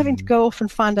we were all having to go off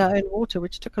and find our own water,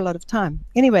 which took a lot of time.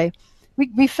 Anyway,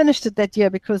 we finished it that year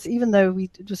because even though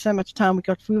it was so much time,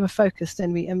 we were focused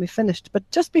and we finished. But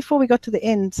just before we got to the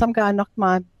end, some guy knocked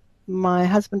my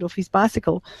husband off his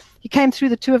bicycle. He came through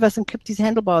the two of us and clipped his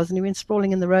handlebars, and he went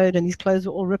sprawling in the road, and his clothes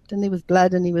were all ripped, and there was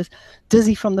blood, and he was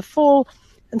dizzy from the fall.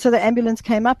 And so the ambulance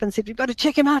came up and said, "We've got to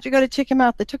check him out. We've got to check him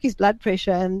out." They took his blood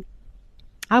pressure, and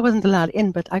I wasn't allowed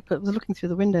in, but I was looking through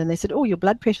the window, and they said, "Oh, your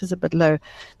blood pressure's a bit low."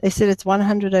 They said it's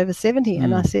 100 over 70,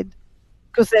 and I said,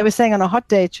 because they were saying on a hot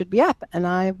day it should be up, and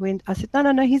I said,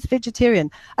 no, he's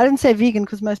vegetarian. I didn't say vegan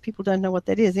because most people don't know what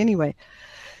that is anyway.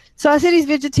 So I said he's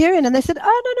vegetarian, and they said,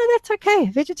 "Oh, no, that's okay.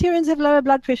 Vegetarians have lower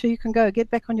blood pressure. You can get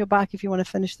back on your bike if you want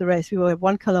to finish the race." We were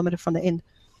 1 kilometer from the end,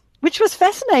 which was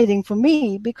fascinating for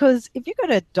me because if you go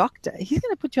to a doctor, he's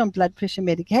going to put you on blood pressure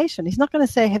medication. He's not going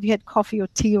to say, "Have you had coffee or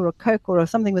tea or a Coke or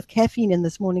something with caffeine in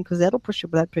this morning?" because that'll push your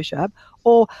blood pressure up.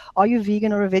 Or are you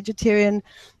vegan or a vegetarian?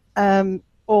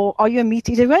 Or are you a meat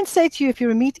eater? He won't say to you, if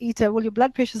you're a meat eater, well, your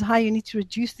blood pressure is high, you need to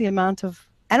reduce the amount of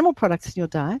animal products in your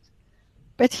diet.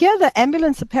 But here, the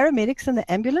paramedics and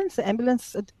the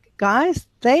ambulance guys,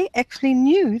 they actually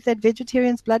knew that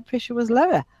vegetarians' blood pressure was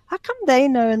lower. How come they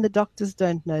know and the doctors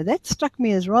don't know? That struck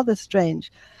me as rather strange.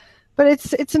 But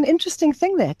it's an interesting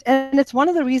thing and it's one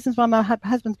of the reasons why my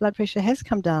husband's blood pressure has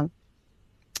come down.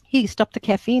 He stopped the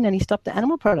caffeine and he stopped the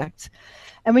animal products.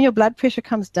 And when your blood pressure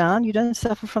comes down, you don't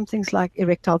suffer from things like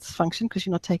erectile dysfunction because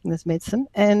you're not taking this medicine.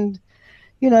 And,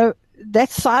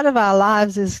 that side of our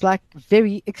lives is like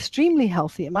very extremely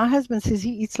healthy. And my husband says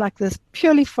he eats like this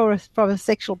purely from a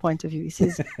sexual point of view. He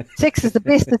says sex is the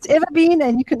best it's ever been,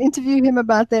 and you can interview him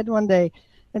about that one day.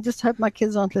 I just hope my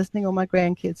kids aren't listening, or my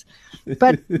grandkids.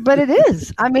 But it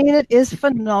is. I mean, it is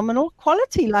phenomenal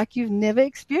quality like you've never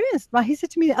experienced. He said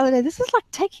to me the other day, "This is like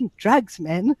taking drugs,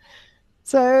 man."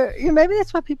 So maybe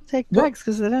that's why people take drugs,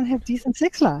 because they don't have decent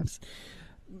sex lives.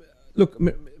 Look,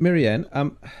 Marianne,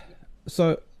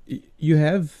 so you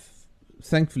have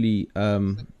thankfully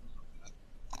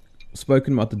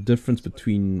spoken about the difference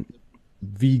between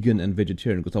vegan and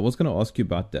vegetarian, because I was going to ask you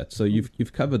about that. So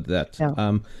you've covered that.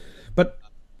 Yeah. But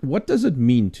what does it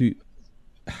mean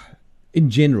in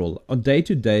general, on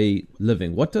day-to-day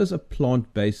living? What does a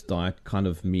plant-based diet kind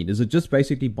of mean? Is it just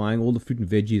basically buying all the fruit and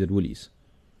veggies at Woolies?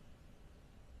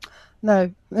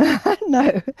 No,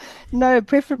 no,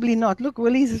 preferably not. Look,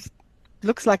 Woolies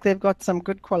looks like they've got some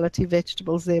good quality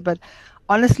vegetables there, but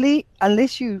honestly,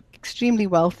 unless you're extremely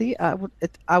wealthy,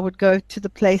 I would go to the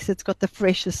place that's got the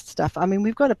freshest stuff. I mean,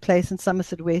 we've got a place in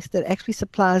Somerset West that actually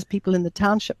supplies people in the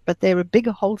township, but they're a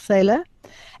bigger wholesaler,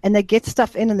 and they get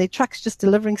stuff in, and their truck's just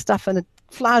delivering stuff, and it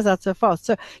flies out so fast.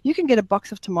 So you can get a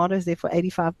box of tomatoes there for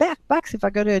 $85. If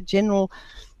I go to a general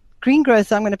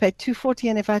greengrocer, I'm going to pay $2.40,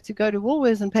 and if I had to go to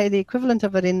Woolworths and pay the equivalent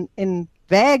of it in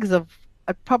bags of,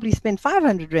 I'd probably spend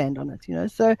 500 Rand on it,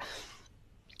 So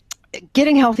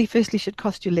getting healthy firstly should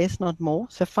cost you less, not more.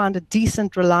 So find a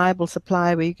decent, reliable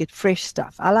supplier where you get fresh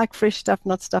stuff. I like fresh stuff,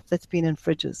 not stuff that's been in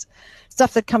fridges.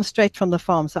 Stuff that comes straight from the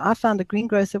farm. So I found a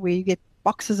greengrocer where you get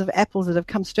boxes of apples that have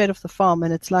come straight off the farm,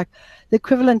 and it's like the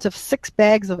equivalent of 6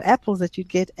 bags of apples that you'd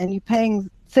get, and you're paying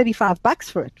 $35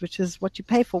 for it, which is what you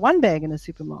pay for 1 bag in a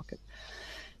supermarket.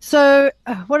 So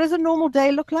what does a normal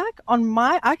day look like?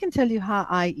 I can tell you how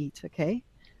I eat, okay?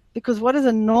 Because what does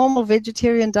a normal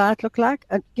vegetarian diet look like?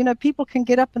 People can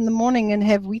get up in the morning and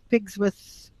have wheat pigs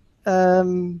with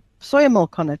soya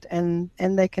milk on it, and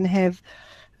they can have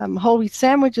whole wheat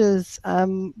sandwiches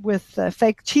with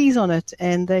fake cheese on it,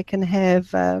 and they can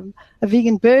have a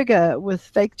vegan burger with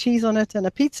fake cheese on it and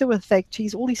a pizza with fake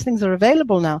cheese. All these things are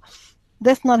available now.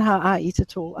 That's not how I eat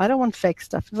at all. I don't want fake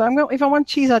stuff. If I want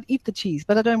cheese, I'd eat the cheese,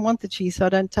 but I don't want the cheese, so I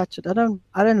don't touch it. I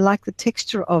don't like the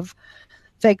texture of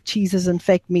fake cheeses and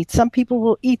fake meat. Some people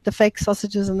will eat the fake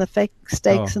sausages and the fake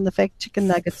steaks and the fake chicken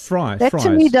nuggets. Fries. To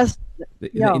me does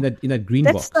in that green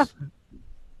box. Stuff,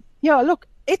 look,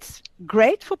 it's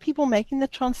great for people making the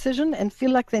transition and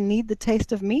feel like they need the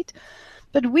taste of meat.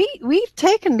 But we've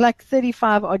taken like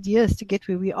 35 odd years to get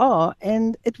where we are,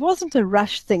 and it wasn't a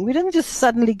rush thing. We didn't just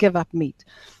suddenly give up meat.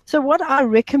 So what I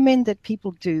recommend that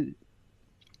people do,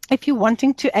 if you're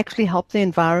wanting to actually help the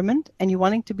environment and you're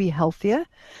wanting to be healthier,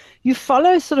 you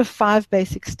follow sort of 5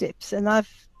 basic steps. And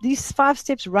these 5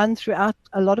 steps run throughout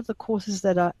a lot of the courses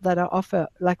that I offer,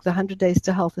 like the 100 Days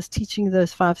to Health is teaching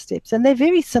those 5 steps. And they're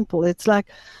very simple. It's like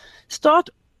start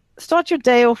your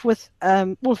day off with,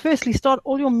 firstly, start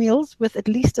all your meals with at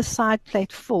least a side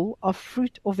plate full of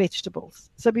fruit or vegetables.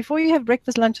 So before you have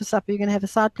breakfast, lunch, or supper, you're going to have a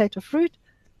side plate of fruit.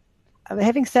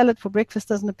 Having salad for breakfast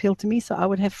doesn't appeal to me, so I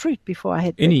would have fruit before I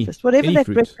had breakfast. Whatever that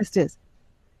fruit. Breakfast is.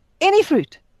 Any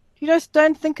fruit. You just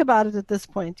don't think about it at this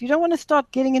point. You don't want to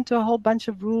start getting into a whole bunch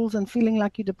of rules and feeling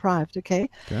like you're deprived, okay?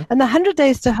 And the 100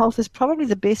 Days to Health is probably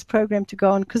the best program to go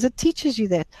on because it teaches you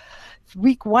that.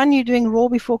 Week 1, you're doing raw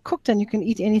before cooked, and you can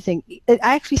eat anything. I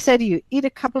actually say to you, eat a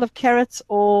couple of carrots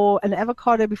or an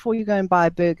avocado before you go and buy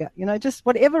a burger. Just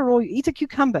whatever raw, eat a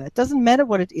cucumber. It doesn't matter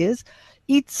what it is.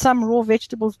 Eat some raw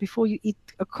vegetables before you eat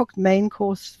a cooked main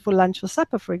course for lunch or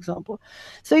supper, for example.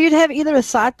 So you'd have either a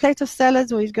side plate of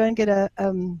salads, or you'd go and get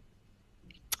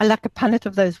I like a punnet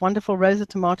of those wonderful rosa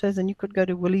tomatoes, and you could go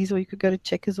to Woolies or you could go to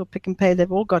Checkers or Pick and Pay.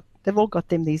 They've all got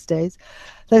them these days.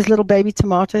 Those little baby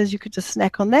tomatoes, you could just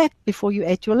snack on that before you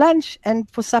ate your lunch. And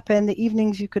for supper in the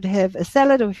evenings, you could have a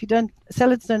salad, or if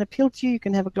salads don't appeal to you, you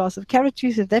can have a glass of carrot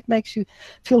juice. If that makes you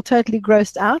feel totally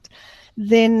grossed out,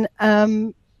 then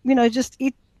just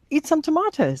eat some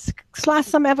tomatoes, slice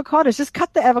some avocados, just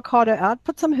cut the avocado out,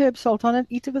 put some herb salt on it,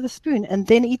 eat it with a spoon, and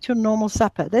then eat your normal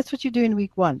supper. That's what you do in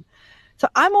week 1. So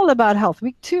I'm all about health.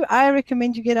 Week 2, I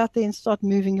recommend you get out there and start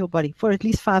moving your body for at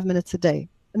least 5 minutes a day.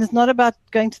 And it's not about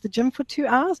going to the gym for 2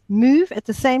 hours. Move at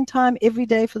the same time every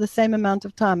day for the same amount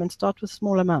of time, and start with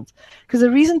small amounts. Because the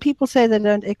reason people say they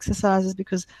don't exercise is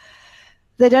because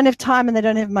they don't have time and they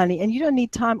don't have money. And you don't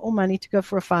need time or money to go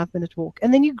for a 5-minute walk.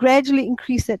 And then you gradually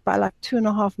increase that by like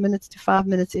 2.5 minutes to 5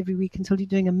 minutes every week until you're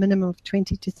doing a minimum of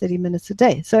 20 to 30 minutes a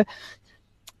day. So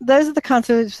those are the kinds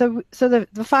of, so the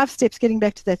 5 steps, getting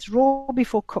back to that, raw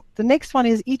before cooked. The next one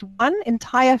is eat 1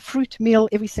 entire fruit meal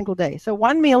every single day. So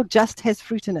 1 meal just has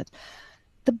fruit in it.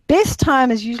 The best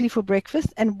time is usually for breakfast,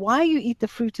 and why you eat the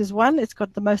fruit is 1, it's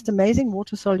got the most amazing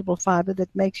water-soluble fiber that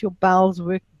makes your bowels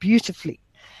work beautifully.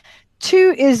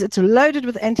 2 is it's loaded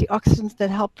with antioxidants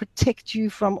that help protect you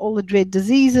from all the dread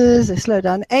diseases. They slow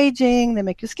down aging. They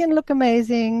make your skin look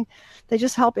amazing. They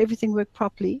just help everything work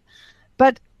properly.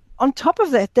 But on top of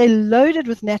that, they're loaded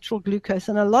with natural glucose.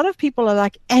 And a lot of people are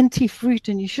like anti-fruit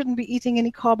and you shouldn't be eating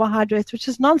any carbohydrates, which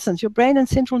is nonsense. Your brain and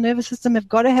central nervous system have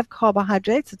got to have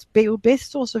carbohydrates. It's your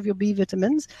best source of your B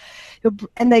vitamins. Your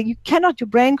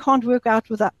brain can't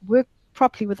work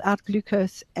properly without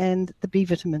glucose and the B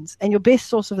vitamins. And your best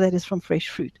source of that is from fresh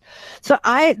fruit. So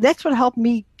that's what helped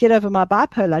me get over my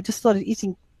bipolar. I just started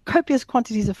eating copious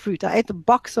quantities of fruit. I ate a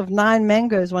box of 9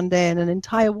 mangoes one day and an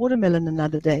entire watermelon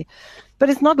another day. But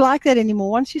it's not like that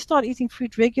anymore. Once you start eating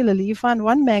fruit regularly, you find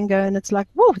 1 mango and it's like,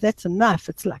 whoa, that's enough.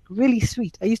 It's like really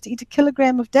sweet. I used to eat 1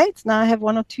 kilogram of dates. Now I have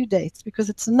 1 or 2 dates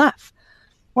because it's enough.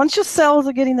 Once your cells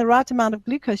are getting the right amount of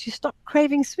glucose, you stop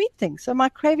craving sweet things. So my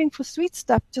craving for sweet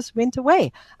stuff just went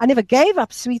away. I never gave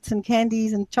up sweets and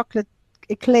candies and chocolate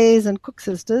eclairs and Cook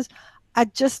Sisters. I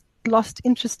just lost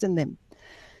interest in them.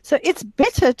 So it's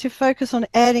better to focus on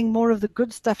adding more of the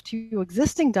good stuff to your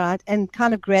existing diet and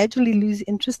kind of gradually lose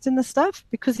interest in the stuff.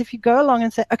 Because if you go along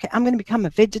and say, okay, I'm going to become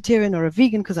a vegetarian or a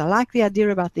vegan because I like the idea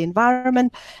about the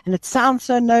environment and it sounds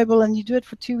so noble, and you do it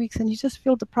for 2 weeks and you just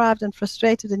feel deprived and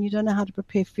frustrated and you don't know how to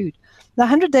prepare food. The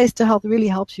 100 Days to Health really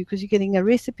helps you because you're getting a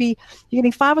recipe, you're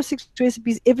getting 5 or 6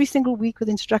 recipes every single week with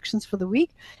instructions for the week.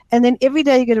 And then every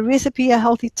day you get a recipe, a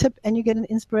healthy tip, and you get an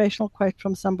inspirational quote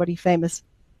from somebody famous,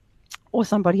 or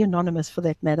somebody anonymous for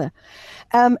that matter.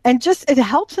 And just it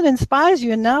helps and inspires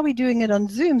you. And now we're doing it on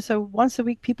Zoom. So once a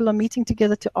week, people are meeting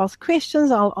together to ask questions.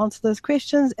 I'll answer those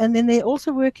questions. And then they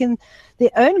also work in their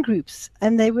own groups,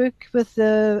 and they work with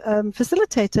the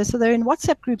facilitator. So they're in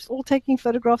WhatsApp groups, all taking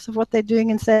photographs of what they're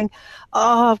doing and saying,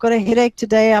 oh, I've got a headache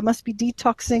today. I must be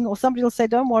detoxing. Or somebody will say,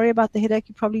 don't worry about the headache.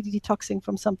 You're probably detoxing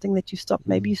from something that you stopped.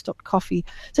 Maybe you stopped coffee.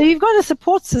 So you've got a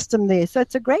support system there. So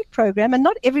it's a great program. And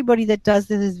not everybody that does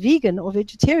this is vegan or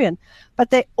vegetarian, but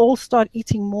they all start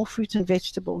eating more fruit and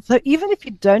vegetables. So even if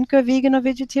you don't go vegan or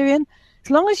vegetarian,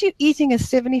 as long as you're eating a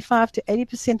 75 to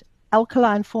 80%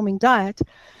 alkaline forming diet,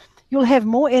 you'll have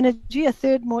more energy, a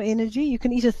third more energy. You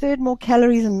can eat a third more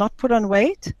calories and not put on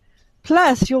weight.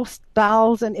 Plus your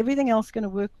bowels and everything else is going to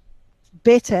work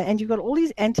better. And you've got all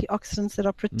these antioxidants that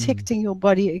are protecting your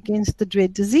body against the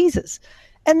dread diseases.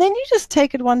 And then you just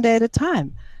take it one day at a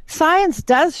time. Science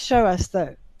does show us,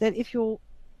 though, that if your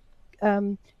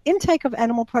intake of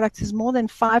animal products is more than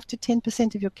 5 to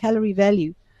 10% of your calorie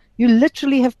value, you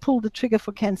literally have pulled the trigger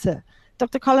for cancer.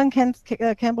 Dr. Colin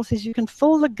Campbell says you can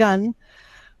fill the gun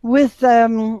with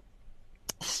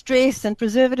stress and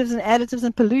preservatives and additives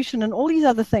and pollution and all these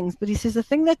other things. But he says the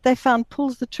thing that they found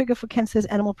pulls the trigger for cancer is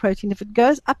animal protein. If it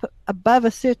goes up above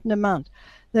a certain amount,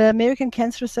 the American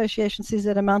Cancer Association says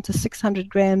that amount is 600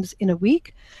 grams in a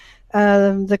week.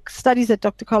 The studies that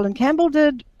Dr. Colin Campbell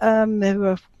did, there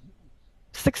were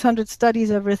 600 studies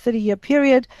over a 30-year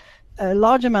period, a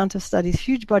large amount of studies,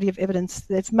 huge body of evidence.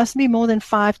 That must be more than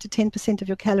 5 to 10% of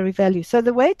your calorie value. So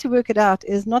the way to work it out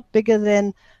is not bigger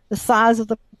than the size of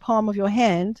the palm of your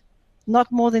hand, not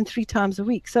more than 3 times a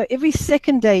week. So every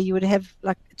second day you would have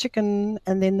like chicken,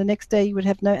 and then the next day you would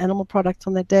have no animal products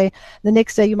on that day. The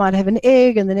next day you might have an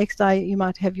egg, and the next day you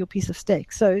might have your piece of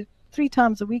steak. So 3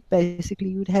 times a week, basically,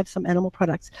 you would have some animal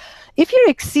products. If you're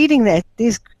exceeding that,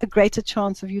 there's a greater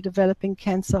chance of you developing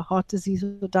cancer, heart disease,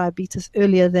 or diabetes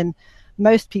earlier than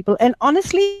most people. And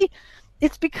honestly,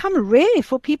 it's become rare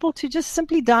for people to just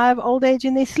simply die of old age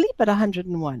in their sleep at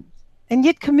 101. And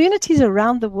yet communities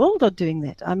around the world are doing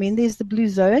that. I mean, there's the Blue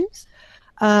Zones.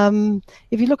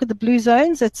 If you look at the Blue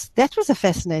Zones, that was a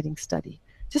fascinating study.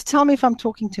 Just tell me if I'm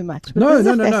talking too much. No,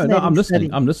 I'm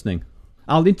listening. I'm listening.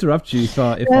 I'll interrupt you if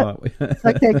I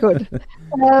Okay, good.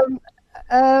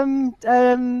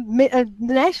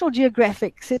 National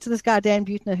Geographic said to this guy, Dan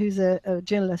Buettner, who's a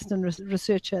journalist and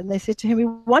researcher, and they said to him, we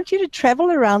want you to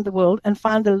travel around the world and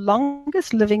find the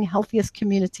longest living, healthiest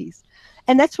communities.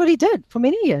 And that's what he did for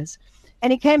many years.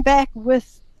 And he came back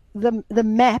with the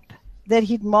map that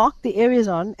he'd marked the areas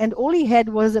on, and all he had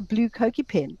was a blue Koki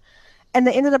pen. And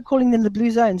they ended up calling them the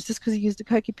Blue Zones just because he used a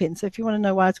Koki pen. So if you want to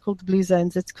know why it's called the Blue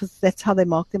Zones, it's because that's how they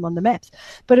marked them on the maps.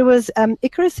 But it was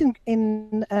Icarus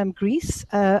in Greece,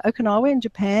 Okinawa in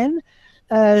Japan,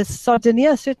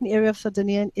 Sardinia, a certain area of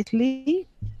Sardinia in Italy,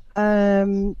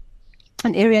 an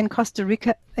area in Costa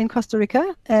Rica,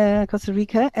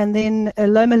 and then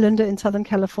Loma Linda in Southern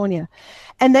California.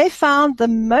 And they found the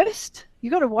most. You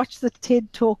got to watch the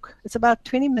TED Talk. It's about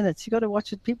 20 minutes. You got to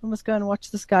watch it. People must go and watch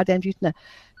this guy, Dan Buettner.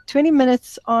 20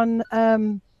 minutes on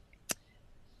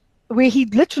where he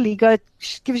literally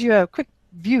gives you a quick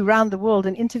view around the world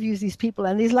and interviews these people.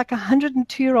 And there's like a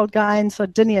 102-year-old guy in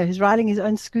Sardinia who's riding his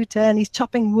own scooter and he's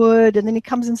chopping wood. And then he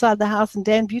comes inside the house, and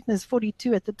Dan Buettner is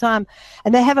 42 at the time.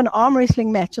 And they have an arm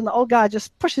wrestling match, and the old guy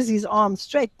just pushes his arm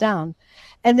straight down.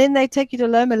 And then they take you to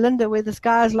Loma Linda, where this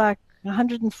guy's like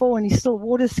 104 and he's still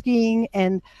water skiing.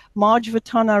 And Marge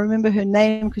Vuitton, I remember her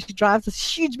name because she drives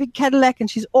this huge big Cadillac, and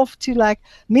she's off to like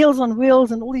Meals on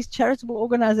Wheels and all these charitable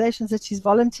organizations that she's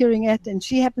volunteering at, and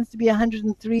she happens to be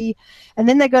 103. And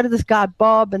then they go to this guy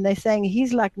Bob, and they're saying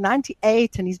he's like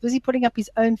 98 and he's busy putting up his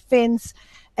own fence.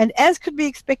 And as could be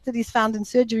expected, he's found in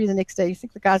surgery the next day. You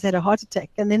think the guy's had a heart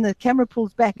attack, and then the camera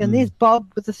pulls back, and there's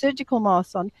Bob with the surgical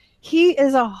mask on. He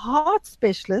is a heart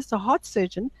specialist, a heart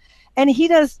surgeon, and he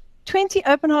does 20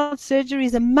 open heart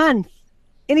surgeries a month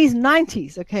in his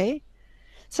 90s, okay?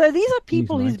 So these are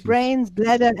people whose brains,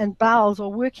 bladder, and bowels are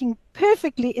working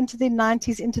perfectly into their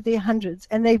 90s, into their hundreds.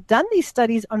 And they've done these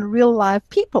studies on real live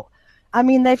people. I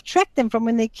mean, they've tracked them from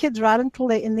when they're kids right until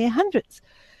they're in their hundreds.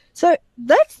 So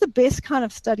that's the best kind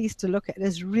of studies to look at,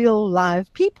 is real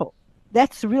live people.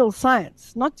 That's real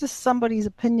science, not just somebody's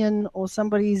opinion or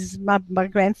somebody's, my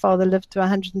grandfather lived to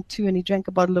 102 and he drank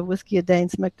a bottle of whiskey a day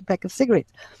and smoked a pack of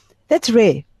cigarettes. That's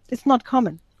rare. It's not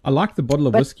common. I like the bottle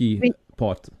of whiskey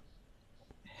part.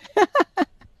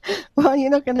 Well,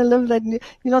 you're not going to live that.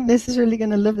 You're not necessarily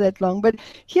going to live that long. But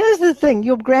here's the thing: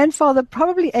 your grandfather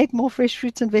probably ate more fresh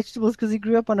fruits and vegetables because he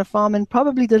grew up on a farm and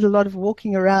probably did a lot of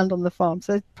walking around on the farm.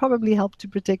 So it probably helped to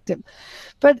protect him.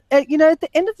 But at the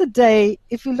end of the day,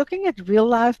 if we're looking at real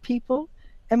life people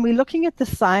and we're looking at the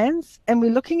science and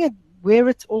we're looking at where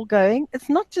it's all going, it's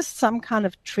not just some kind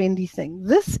of trendy thing.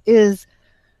 This is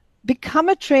become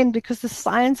a trend because the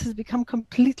science has become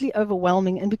completely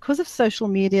overwhelming, and because of social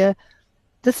media,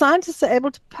 the scientists are able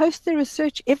to post their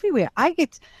research everywhere. I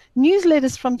get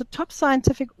newsletters from the top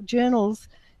scientific journals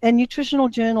and nutritional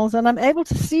journals, and I'm able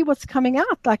to see what's coming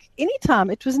out like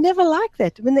anytime. It was never like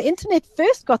that. When the internet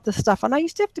first got the stuff, and I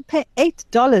used to have to pay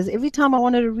 $8 every time I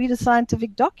wanted to read a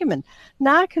scientific document.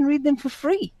 Now I can read them for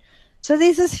free. So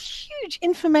there's this huge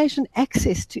information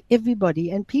access to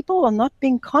everybody, and people are not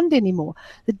being conned anymore.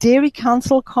 The Dairy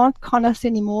Council can't con us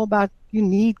anymore about you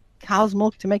need cow's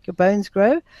milk to make your bones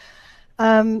grow.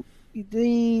 My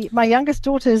youngest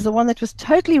daughter is the one that was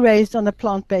totally raised on a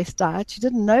plant-based diet. She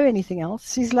didn't know anything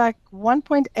else. She's like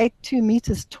 1.82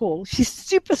 meters tall. She's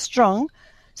super strong,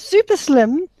 super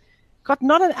slim, got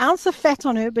not an ounce of fat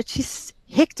on her, but she's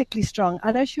hectically strong.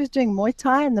 I know she was doing Muay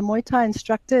Thai, and the Muay Thai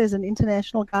instructor is an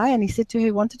international guy, and he said to her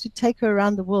he wanted to take her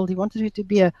around the world. He wanted her to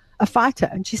be a fighter,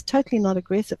 and she's totally not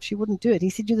aggressive. She wouldn't do it. He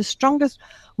said, "You're the strongest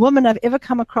woman I've ever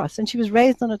come across," and she was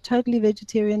raised on a totally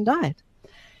vegetarian diet.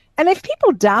 And if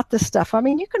people doubt this stuff, I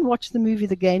mean, you can watch the movie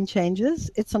The Game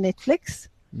Changers. It's on Netflix.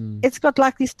 It's got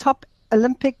like these top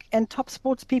Olympic and top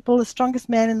sports people, the strongest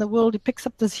man in the world, who picks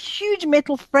up this huge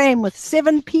metal frame with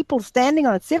 7 people standing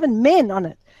on it, 7 men on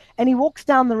it. And he walks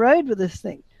down the road with this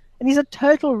thing. And he's a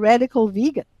total radical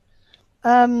vegan.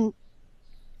 And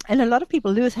a lot of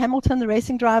people, Lewis Hamilton, the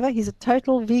racing driver, he's a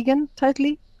total vegan,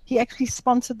 totally. He actually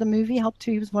sponsored the movie,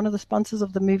 he was one of the sponsors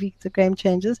of the movie, The Game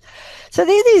Changers. So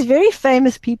there's these very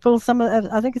famous people.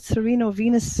 I think it's Serena or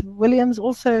Venus Williams,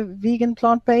 also vegan,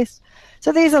 plant-based.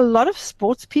 So there's a lot of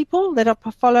sports people that are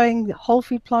following whole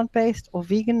food, plant-based or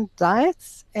vegan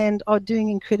diets and are doing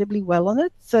incredibly well on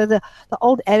it. So the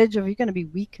old adage of you're going to be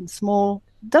weak and small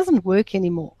doesn't work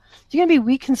anymore. You're going to be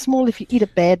weak and small if you eat a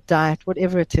bad diet,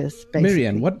 whatever it is, basically.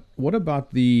 Marianne, what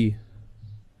about the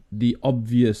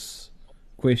obvious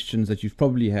questions that you've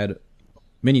probably had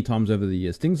many times over the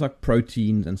years, things like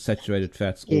proteins and saturated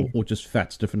fats, or just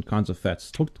fats, different kinds of fats?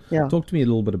 Talk to me a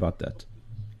little bit about that.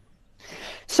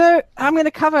 So I'm going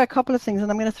to cover a couple of things,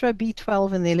 and I'm going to throw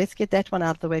B12 in there. Let's get that one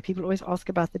out of the way. People always ask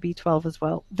about the B12 as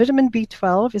well. Vitamin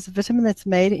B12 is a vitamin that's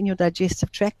made in your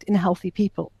digestive tract in healthy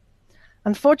people.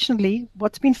 Unfortunately,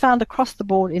 what's been found across the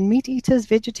board in meat eaters,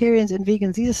 vegetarians, and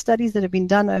vegans, these are studies that have been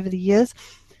done over the years.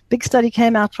 Big study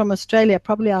came out from Australia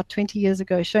probably out 20 years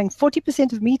ago showing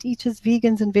 40% of meat eaters,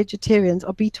 vegans, and vegetarians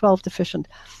are B12 deficient.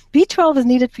 B12 is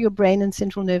needed for your brain and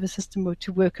central nervous system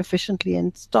to work efficiently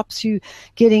and stops you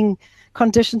getting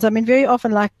conditions. I mean, very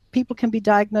often, like, people can be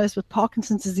diagnosed with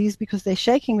Parkinson's disease because they're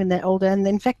shaking when they're older, and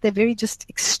in fact, they're very just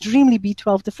extremely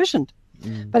B12 deficient.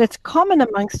 But it's common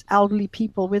amongst elderly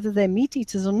people, whether they're meat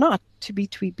eaters or not, to be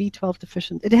B12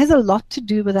 deficient. It has a lot to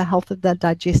do with the health of the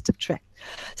digestive tract.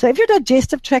 So if your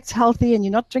digestive tract's healthy and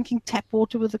you're not drinking tap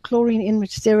water with the chlorine in,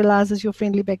 which sterilizes your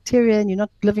friendly bacteria, and you're not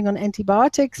living on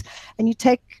antibiotics, and you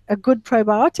take a good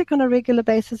probiotic on a regular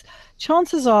basis,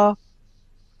 chances are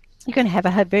you can have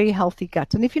a very healthy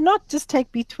gut. And if you're not, just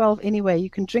take B12 anyway.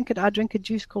 You can drink it. I drink a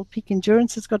juice called Peak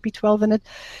Endurance. It's got B12 in it.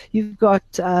 You've got,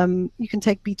 you can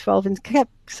take B12 in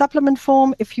supplement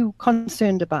form if you're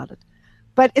concerned about it.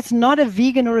 But it's not a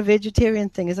vegan or a vegetarian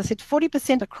thing. As I said,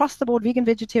 40% across the board, vegan,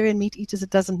 vegetarian, meat eaters,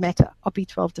 it doesn't matter, are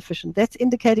B12 deficient. That's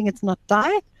indicating it's not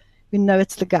diet. You know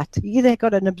it's the gut. You either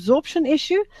got an absorption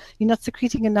issue, you're not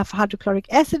secreting enough hydrochloric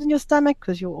acid in your stomach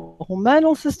because your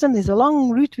hormonal system, there's a long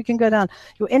route we can go down.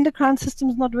 Your endocrine system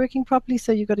is not working properly,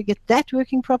 so you've got to get that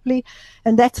working properly.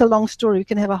 And that's a long story. We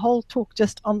can have a whole talk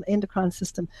just on the endocrine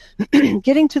system.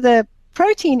 Getting to the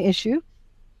protein issue,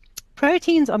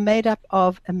 proteins are made up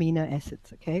of amino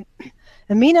acids, okay?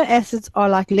 Amino acids are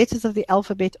like letters of the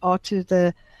alphabet are to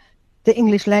the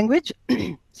English language.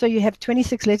 So you have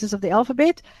 26 letters of the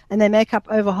alphabet, and they make up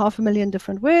over 500,000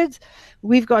 different words.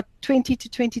 We've got 20 to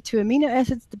 22 amino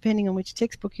acids, depending on which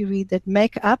textbook you read, that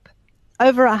make up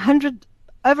over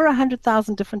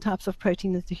 100,000 different types of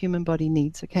protein that the human body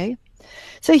needs, okay?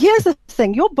 So here's the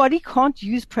thing. Your body can't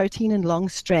use protein in long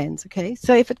strands, okay?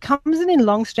 So if it comes in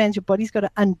long strands, your body's got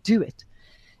to undo it.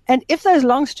 And if those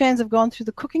long strands have gone through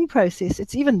the cooking process,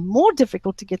 it's even more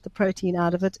difficult to get the protein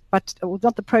out of it, or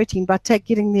not the protein, but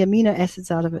getting the amino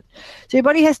acids out of it. So your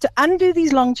body has to undo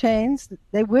these long chains.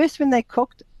 They're worse when they're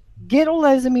cooked, get all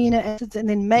those amino acids, and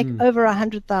then make over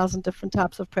 100,000 different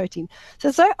types of protein.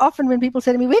 So often when people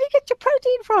say to me, where do you get your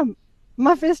protein from?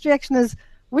 My first reaction is,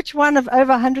 which one of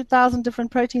over 100,000 different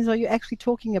proteins are you actually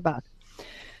talking about?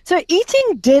 So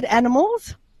eating dead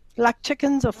animals, like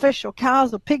chickens or fish or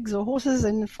cows or pigs or horses.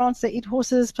 In France, they eat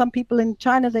horses. Some people in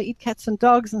China, they eat cats and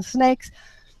dogs and snakes.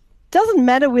 Doesn't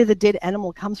matter where the dead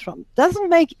animal comes from. Doesn't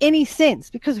make any sense,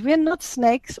 because we're not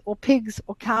snakes or pigs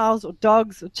or cows or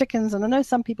dogs or chickens. And I know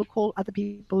some people call other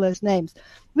people those names.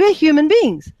 We're human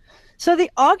beings. So the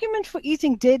argument for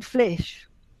eating dead flesh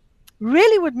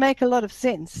really would make a lot of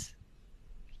sense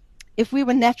if we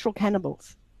were natural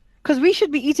cannibals, because we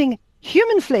should be eating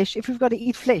human flesh if we've got to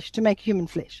eat flesh to make human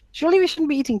flesh. Surely we shouldn't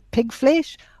be eating pig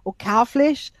flesh or cow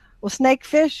flesh or snake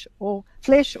flesh or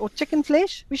chicken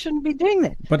flesh. We shouldn't be doing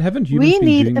that. But haven't humans we been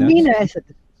need doing amino that?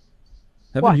 acids.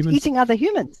 Haven't What, eating other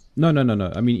humans? No.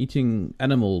 I mean, eating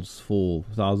animals for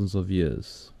thousands of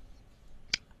years.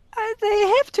 They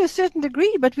have to a certain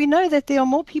degree, but we know that there are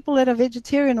more people that are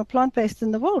vegetarian or plant-based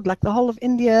in the world, like the whole of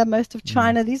India, most of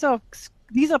China. These are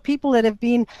people that have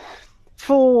been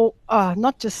for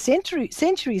not just centuries,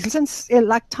 since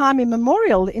like time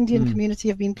immemorial. The Indian community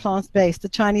have been plant-based, the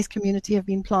Chinese community have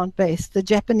been plant-based, the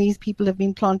Japanese people have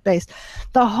been plant-based.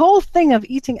 The whole thing of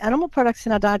eating animal products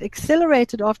in our diet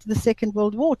accelerated after the Second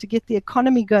World War to get the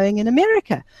economy going in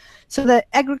America. So the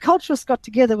agriculturists got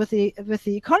together with the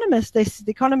economists.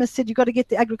 The economists said, you've got to get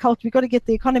the agriculture, you've got to get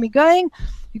the economy going.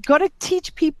 You've got to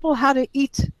teach people how to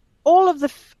eat all of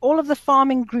the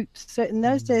farming groups. So in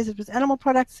those days, it was animal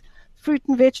products, fruit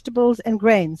and vegetables, and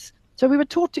grains. So we were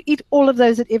taught to eat all of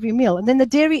those at every meal. And then the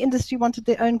dairy industry wanted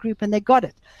their own group, and they got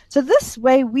it. So this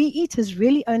way we eat has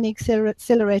really only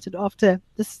accelerated after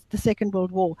the Second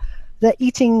World War. The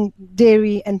eating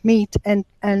dairy and meat and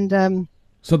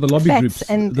so the lobby groups,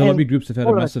 lobby groups have had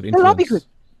a massive influence. The lobby group,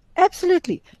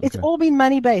 absolutely. Okay. It's all been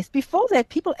money-based. Before that,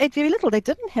 people ate very little. They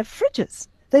didn't have fridges.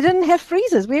 They didn't have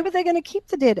freezers. Where were they going to keep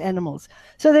the dead animals?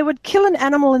 So they would kill an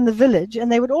animal in the village,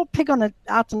 and they would all pig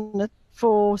out on it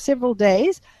for several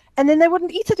days, and then they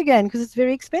wouldn't eat it again, because it's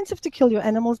very expensive to kill your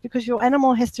animals, because your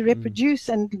animal has to reproduce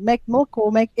and make milk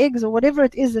or make eggs or whatever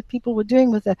it is that people were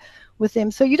doing with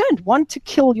them. So you don't want to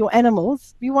kill your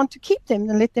animals. You want to keep them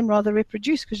and let them rather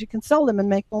reproduce, because you can sell them and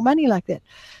make more money like that.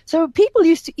 So people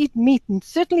used to eat meat, and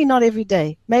certainly not every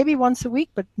day, maybe once a week,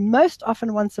 but most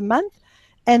often once a month.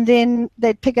 And then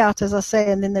they'd pig out, as I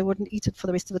say, and then they wouldn't eat it for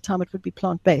the rest of the time. It would be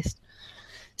plant-based.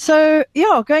 So,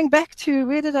 yeah, going back to,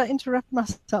 where did I interrupt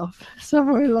myself?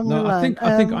 Somewhere along the line.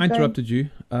 I think I interrupted you.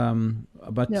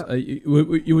 But yeah.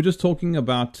 You were just talking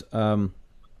about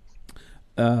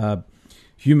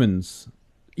humans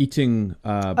eating...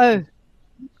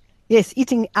 Yes,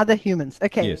 eating other humans.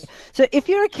 Okay. Yes. So if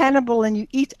you're a cannibal and you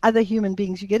eat other human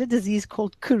beings, you get a disease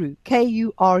called Kuru,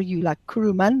 K-U-R-U, like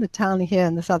Kuruman, the town here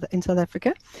in South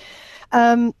Africa.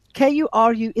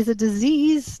 K-U-R-U is a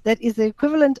disease that is the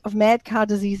equivalent of mad cow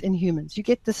disease in humans. You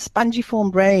get the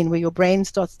spongiform brain, where your brain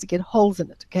starts to get holes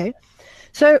in it, okay?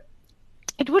 So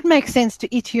it would make sense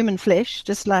to eat human flesh,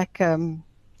 just like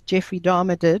Jeffrey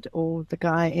Dahmer did, or the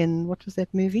guy in, what was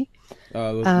that movie?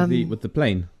 With the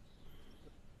plane.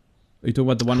 Are you talking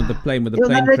about the one with the plane with the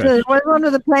plane crash? There was one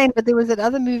with the plane, but there was that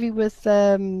other movie with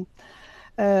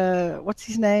what's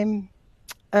his name?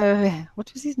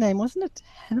 What was his name? Wasn't it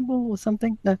Hannibal or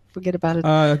something? No, forget about it.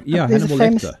 Hannibal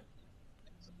Lecter.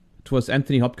 It was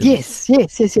Anthony Hopkins.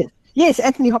 Yes,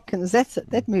 Anthony Hopkins. That's it.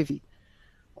 That movie.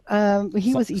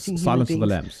 He was eating Silence human beings. of the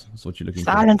Lambs. That's what you're looking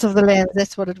for. Silence of the Lambs.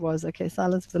 That's what it was. Okay,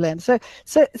 Silence of the Lambs.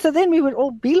 So then we would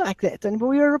all be like that, and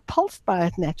we were repulsed by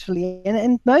it naturally.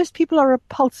 And most people are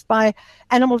repulsed by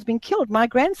animals being killed. My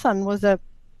grandson was a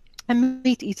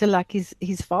meat eater like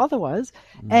his father was,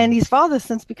 and his father has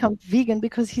since become vegan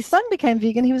because his son became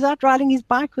vegan. He was out riding his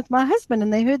bike with my husband,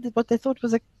 and they heard that what they thought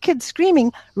was a kid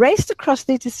screaming, raced across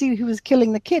there to see who was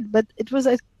killing the kid, but it was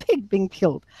a pig being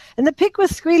killed, and the pig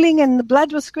was squealing and the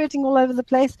blood was squirting all over the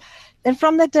place. And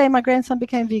from that day my grandson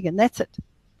became vegan. That's it.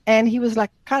 And he was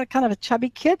like kind of a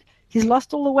chubby kid. He's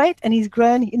lost all the weight, and he's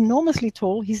grown enormously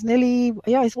tall. He's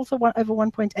he's also over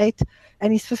 1.8,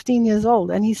 and he's 15 years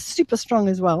old, and he's super strong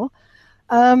as well.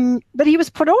 But he was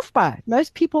put off by it.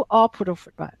 Most people are put off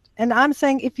by it. And I'm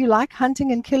saying, if you like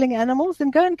hunting and killing animals,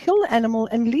 then go and kill the animal,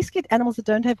 and at least get animals that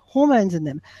don't have hormones in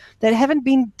them, that haven't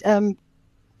been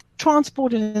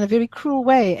transported in a very cruel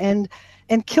way and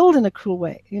killed in a cruel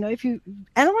way. You know, if you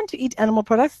don't want to eat animal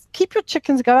products, keep your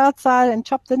chickens, go outside and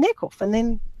chop the neck off, and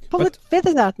then pull the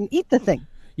feathers out and eat the thing.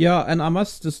 Yeah, and I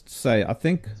must just say,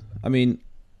 I mean,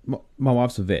 my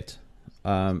wife's a vet,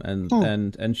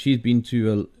 and she's been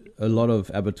to a lot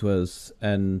of abattoirs,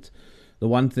 and the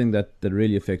one thing that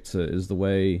really affects her is the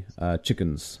way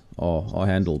chickens are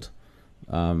handled.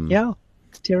 Yeah,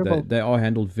 it's terrible. They are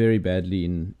handled very badly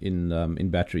in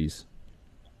batteries.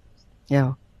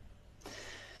 Yeah.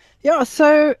 Yeah,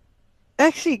 so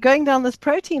actually going down this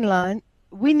protein line,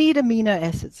 we need amino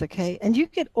acids, okay? And you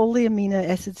get all the amino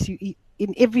acids you eat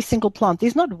in every single plant.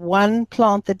 There's not one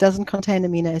plant that doesn't contain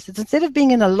amino acids. Instead of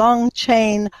being in a long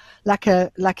chain like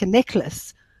a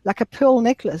necklace, like a pearl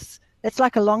necklace, it's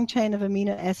like a long chain of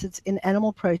amino acids in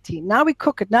animal protein. Now we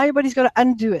cook it. Now everybody's got to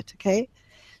undo it, okay?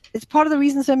 It's part of the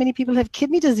reason so many people have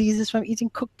kidney diseases from eating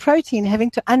cooked protein,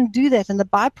 having to undo that. And the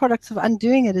byproducts of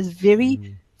undoing it is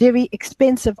very, very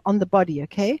expensive on the body,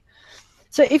 okay?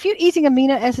 So if you're eating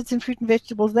amino acids in fruit and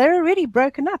vegetables, they're already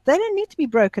broken up. They don't need to be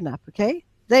broken up, okay?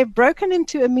 They're broken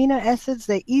into amino acids.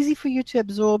 They're easy for you to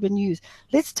absorb and use.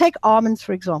 Let's take almonds,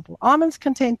 for example. Almonds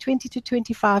contain 20 to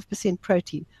 25%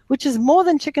 protein, which is more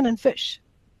than chicken and fish.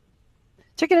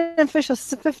 Chicken and fish are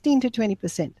 15 to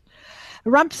 20%.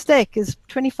 Rump steak is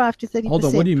 25 to 30%. Hold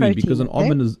on, what do you mean? Protein, Because an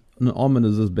almond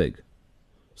is this big.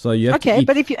 So you have to eat...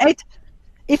 but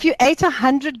if you ate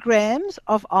 100 grams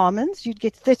of almonds, you'd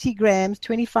get 30 grams,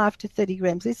 25 to 30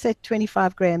 grams. Let's say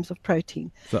 25 grams of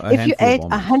protein. So if you ate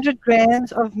 100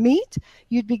 grams of meat,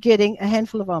 you'd be getting a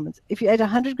handful of almonds. If you ate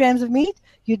 100 grams of meat,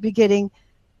 you'd be getting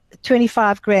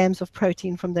 25 grams of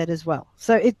protein from that as well.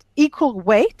 So it equal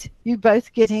weight, you're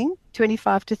both getting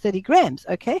 25 to 30 grams,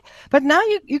 okay? But now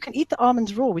you can eat the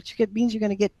almonds raw, which means you're going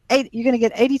to get 80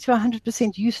 to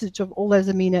 100% usage of all those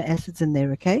amino acids in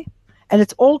there, okay? And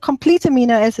it's all complete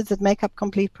amino acids that make up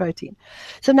complete protein.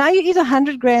 So now you eat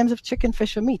 100 grams of chicken,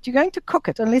 fish, or meat. You're going to cook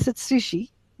it, unless it's sushi,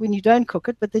 when you don't cook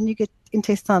it, but then you get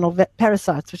intestinal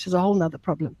parasites, which is a whole nother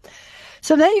problem.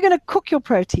 So now you're going to cook your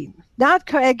protein. Now it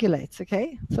coagulates,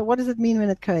 okay? So what does it mean when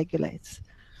it coagulates?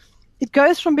 It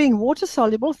goes from being water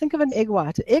soluble. Think of an egg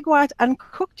white. An egg white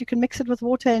uncooked, you can mix it with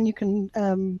water and you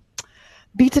can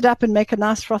beat it up and make a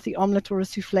nice frothy omelet or a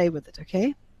souffle with it,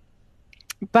 okay?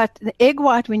 But the egg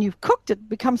white, when you've cooked it,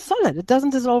 becomes solid. It doesn't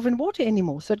dissolve in water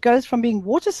anymore. So it goes from being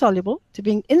water soluble to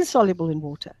being insoluble in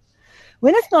water.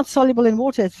 When it's not soluble in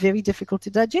water, it's very difficult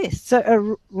to digest. So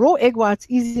a raw egg white's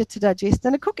easier to digest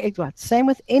than a cooked egg white. Same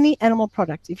with any animal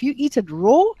product. If you eat it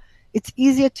raw, it's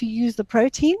easier to use the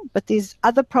protein, but there's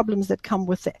other problems that come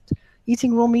with that.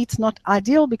 Eating raw meat's not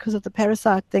ideal because of the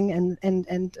parasite thing,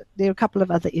 and there are a couple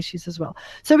of other issues as well.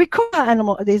 So we cook our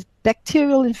animal. There's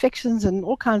bacterial infections and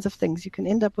all kinds of things. You can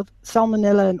end up with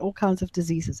salmonella and all kinds of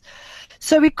diseases.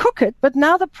 So we cook it, but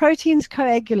now the protein's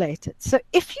coagulated. So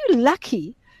if you're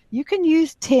lucky, you can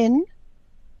use 10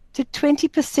 to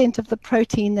 20% of the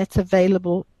protein that's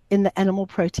available in the animal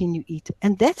protein you eat.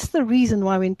 And that's the reason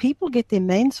why when people get their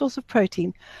main source of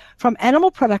protein from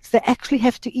animal products, they actually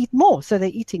have to eat more. So they're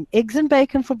eating eggs and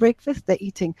bacon for breakfast, they're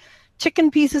eating chicken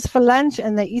pieces for lunch,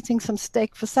 and they're eating some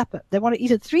steak for supper. They want to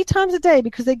eat it 3 times a day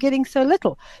because they're getting so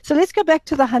little. So let's go back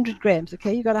to the 100 grams,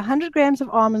 okay? You've got 100 grams of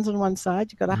almonds on one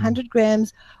side, you've got 100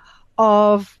 grams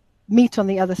of meat on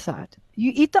the other side.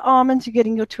 You eat the almonds, you're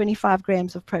getting your 25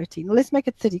 grams of protein. Well, let's make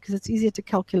it 30 because it's easier to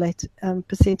calculate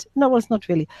percent. No, well, it's not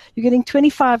really. You're getting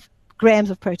 25 grams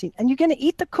of protein. And you're going to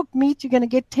eat the cooked meat, you're going to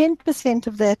get 10%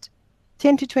 of that,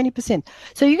 10 to 20%.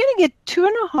 So you're going to get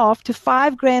 2.5 to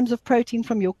 5 grams of protein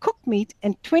from your cooked meat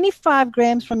and 25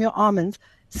 grams from your almonds,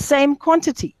 same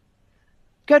quantity.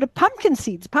 Go to pumpkin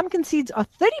seeds. Pumpkin seeds are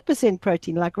 30%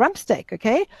 protein, like rump steak,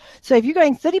 okay? So if you're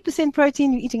going 30%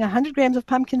 protein, you're eating 100 grams of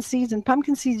pumpkin seeds, and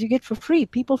pumpkin seeds you get for free.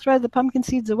 People throw the pumpkin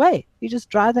seeds away. You just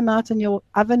dry them out in your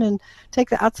oven and take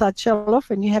the outside shell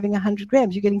off, and you're having 100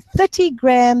 grams. You're getting 30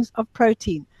 grams of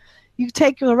protein. You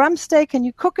take your rump steak and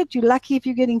you cook it. You're lucky if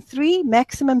you're getting 3,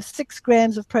 maximum 6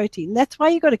 grams of protein. That's why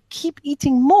you got to keep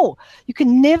eating more. You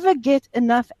can never get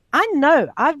enough. I know.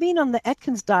 I've been on the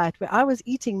Atkins diet where I was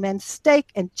eating,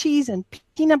 steak and cheese and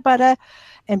peanut butter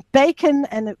and bacon,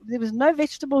 and there was no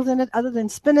vegetables in it other than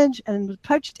spinach and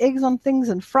poached eggs on things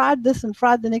and fried this and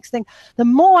fried the next thing. The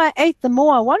more I ate, the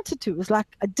more I wanted to. It was like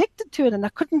addicted to it, and I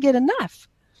couldn't get enough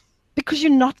because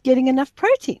you're not getting enough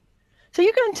protein. So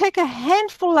you're going to take a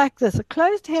handful like this, a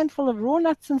closed handful of raw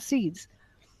nuts and seeds.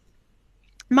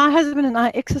 My husband and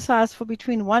I exercise for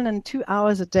between 1 and 2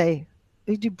 hours a day.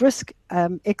 We do brisk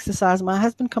exercise. My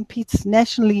husband competes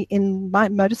nationally in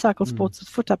motorcycle sports with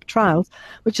foot-up trials,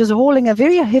 which is hauling a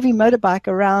very heavy motorbike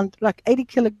around, like 80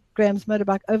 kilograms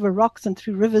motorbike over rocks and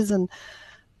through rivers and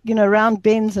round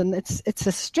bends, and it's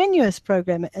a strenuous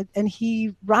program. And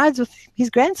he rides with his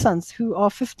grandsons who are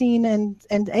 15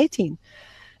 and 18,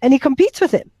 and he competes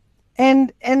with them.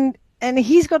 And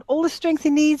he's got all the strength he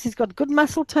needs. He's got good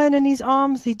muscle tone in his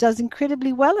arms. He does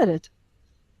incredibly well at it.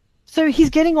 So he's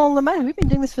getting all the money. We've been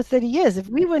doing this for 30 years. If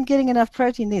we weren't getting enough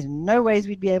protein, there's no ways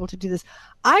we'd be able to do this.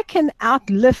 I can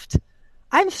outlift.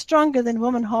 I'm stronger than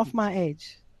women half my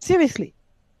age. Seriously.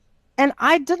 And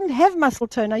I didn't have muscle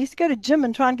tone. I used to go to gym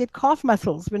and try and get calf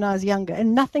muscles when I was younger,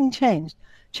 and nothing changed.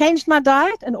 Changed my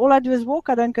diet, and all I do is walk.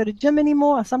 I don't go to gym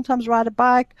anymore. I sometimes ride a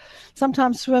bike,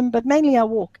 sometimes swim, but mainly I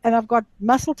walk. And I've got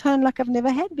muscle tone like I've never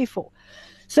had before.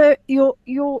 So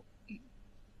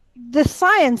the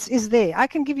science is there. I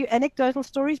can give you anecdotal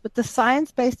stories, but the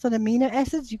science based on amino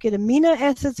acids, you get amino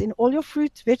acids in all your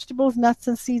fruits, vegetables, nuts,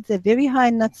 and seeds. They're very high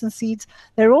in nuts and seeds.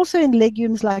 They're also in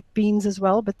legumes like beans as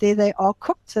well, but there they are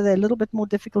cooked, so they're a little bit more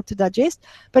difficult to digest,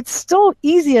 but still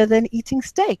easier than eating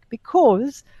steak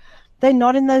because they're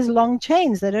not in those long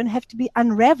chains. They don't have to be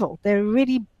unraveled.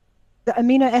 The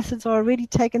amino acids are already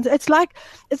taken. It's like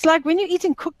when you're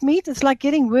eating cooked meat, it's like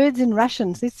getting words in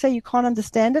Russian. Let's say you can't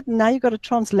understand it, and now you've got to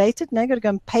translate it. Now you've got to go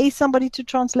and pay somebody to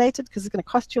translate it because it's going to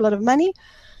cost you a lot of money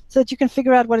so that you can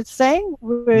figure out what it's saying.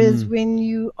 Whereas when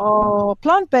you are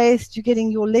plant-based, you're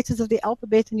getting your letters of the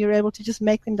alphabet and you're able to just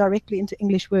make them directly into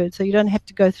English words, so you don't have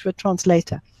to go through a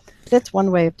translator. That's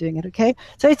one way of doing it, okay?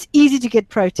 So it's easy to get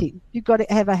protein. You've got to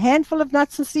have a handful of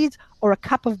nuts and seeds or a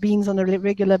cup of beans on a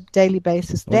regular daily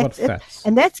basis. That's it. Fats?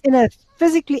 And that's in a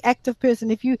physically active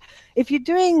person. If you're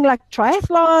doing like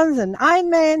triathlons and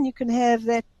Ironman, you can have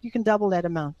that. You can double that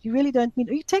amount. You really don't need.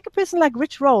 You take a person like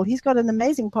Rich Roll. He's got an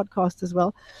amazing podcast as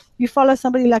well. You follow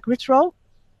somebody like Rich Roll,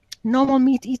 normal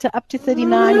meat eater up to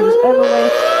 39. He was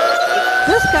overweight.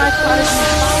 This guy tried to do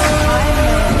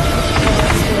Ironman.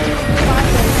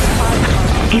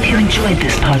 If you enjoyed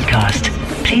this podcast,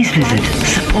 please visit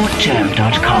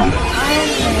supportgerm.com.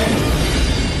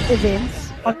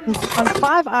 Events on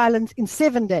 5 islands in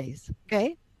 7 days,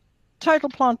 okay? Total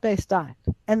plant-based diet.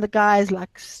 And the guy is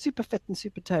like super fit and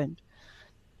super toned.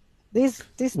 There's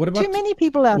too many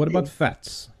people out there. What about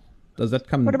fats? Does that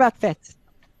come? What about fats?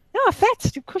 No,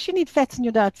 fats. Of course you need fats in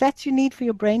your diet. Fats you need for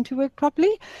your brain to work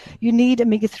properly. You need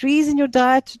omega-3s in your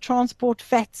diet to transport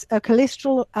fats,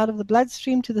 cholesterol out of the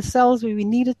bloodstream to the cells where we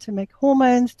need it to make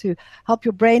hormones, to help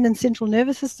your brain and central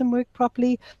nervous system work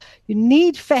properly. You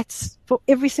need fats for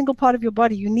every single part of your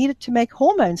body. You need it to make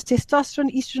hormones.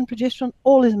 Testosterone, estrogen, progesterone,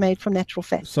 all is made from natural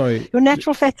fats. Sorry. Your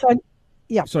natural fats are...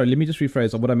 Yeah. Sorry, let me just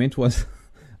rephrase. What I meant was...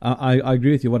 I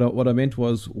agree with you. What I meant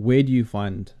was, where do you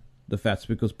find the fats?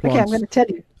 Because plants... Okay, I'm going to tell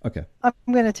you. Okay. I'm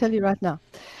going to tell you right now.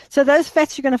 So those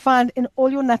fats you're going to find in all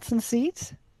your nuts and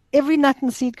seeds. Every nut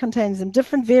and seed contains them.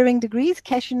 Different varying degrees.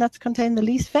 Cashew nuts contain the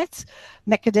least fats.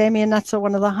 Macadamia nuts are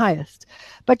one of the highest.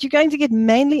 But you're going to get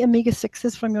mainly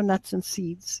omega-6s from your nuts and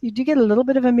seeds. You do get a little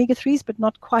bit of omega-3s, but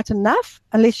not quite enough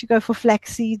unless you go for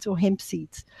flax seeds or hemp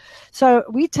seeds. So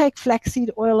we take flaxseed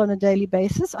oil on a daily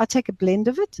basis. I take a blend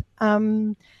of it.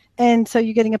 And so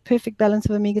you're getting a perfect balance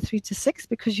of omega-3 to 6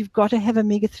 because you've got to have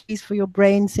omega-3s for your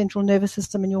brain, central nervous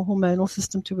system, and your hormonal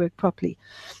system to work properly.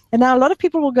 And now a lot of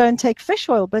people will go and take fish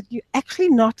oil, but you're actually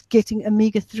not getting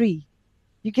omega-3.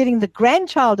 You're getting the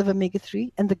grandchild of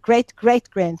omega-3 and the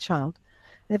great-great-grandchild.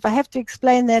 And if I have to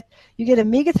explain that, you get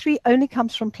omega-3 only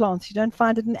comes from plants. You don't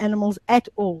find it in animals at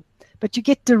all. But you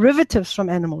get derivatives from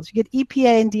animals. You get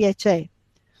EPA and DHA. I'm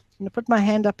going to put my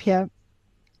hand up here.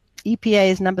 EPA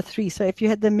is number 3. So if you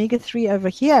had the omega-3 over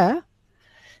here,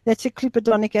 that's your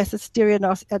glucodonic acid,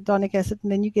 stearidonic acid,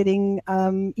 and then you're getting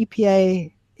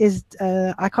EPA is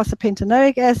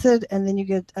eicosapentaenoic acid, and then you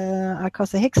get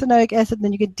eicosahexaenoic acid, and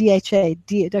then you get DHA,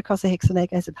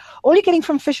 docosahexaenoic acid. All you're getting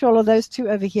from fish oil are those 2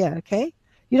 over here, okay?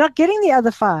 You're not getting the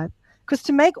other 5, because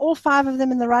to make all 5 of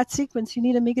them in the right sequence, you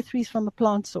need omega-3s from a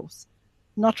plant source,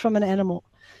 not from an animal.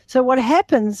 So what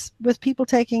happens with people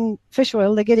taking fish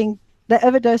oil, they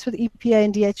overdose with EPA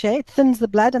and DHA, it thins the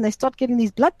blood, and they start getting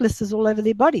these blood blisters all over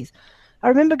their bodies. I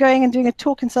remember going and doing a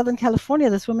talk in Southern California.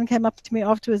 This woman came up to me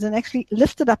afterwards and actually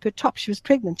lifted up her top. She was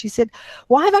pregnant. She said,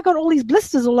 "Why have I got all these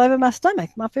blisters all over my stomach?"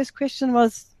 My first question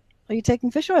was, "Are you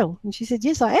taking fish oil?" And she said,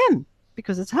 "Yes, I am,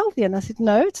 because it's healthy." And I said,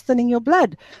 "No, it's thinning your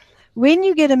blood." When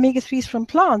you get omega-3s from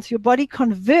plants, your body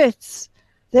converts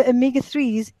the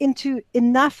omega-3s into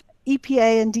enough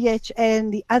EPA and DHA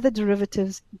and the other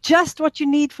derivatives, just what you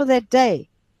need for that day.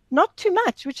 Not too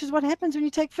much, which is what happens when you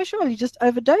take fish oil. You're just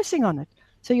overdosing on it.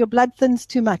 So your blood thins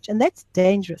too much. And that's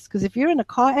dangerous, because if you're in a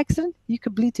car accident, you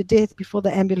could bleed to death before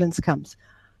the ambulance comes.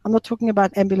 I'm not talking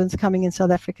about ambulance coming in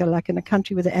South Africa, like in a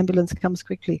country where the ambulance comes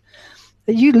quickly.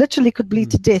 You literally could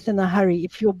bleed to death in a hurry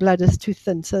if your blood is too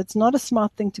thin. So it's not a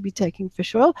smart thing to be taking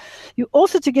fish oil. You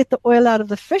also, to get the oil out of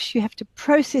the fish, you have to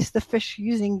process the fish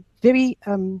using very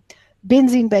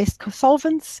benzene-based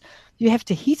solvents. You have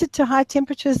to heat it to high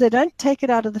temperatures. They don't take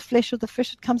it out of the flesh of the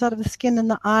fish. It comes out of the skin and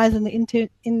the eyes and the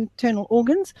internal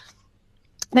organs.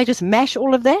 They just mash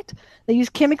all of that. They use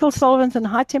chemical solvents and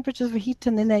high temperatures for heat,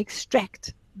 and then they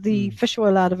extract the fish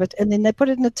oil out of it, and then they put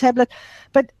it in a tablet.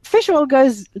 But fish oil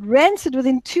goes rancid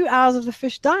within 2 hours of the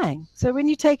fish dying. So when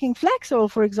you're taking flax oil,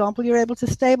 for example, you're able to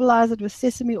stabilize it with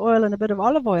sesame oil and a bit of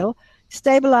olive oil,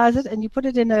 stabilize it, and you put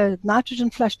it in a nitrogen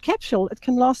flushed capsule. It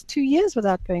can last 2 years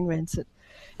without going rancid.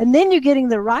 And then you're getting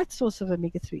the right source of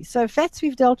omega-3. So fats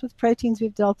we've dealt with, proteins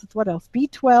we've dealt with, what else?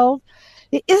 B12.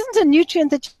 There isn't a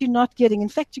nutrient that you're not getting. In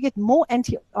fact, you get more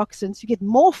antioxidants, you get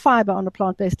more fiber on a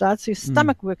plant-based diet, so your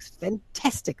stomach works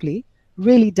fantastically,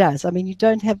 really does. I mean, you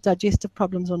don't have digestive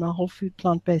problems on a whole food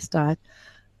plant-based diet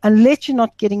unless you're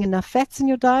not getting enough fats in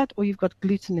your diet or you've got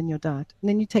gluten in your diet. And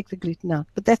then you take the gluten out.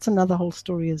 But that's another whole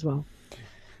story as well.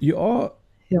 You are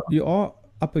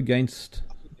up against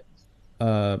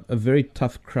a very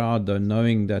tough crowd, though,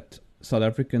 knowing that South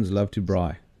Africans love to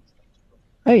braai.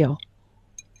 Oh, yeah.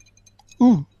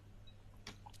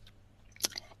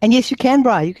 And yes, you can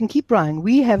braai. You can keep braaiing.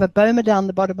 We have a boma down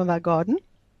the bottom of our garden,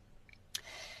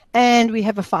 and we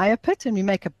have a fire pit, and we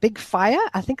make a big fire.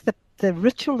 I think the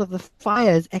ritual of the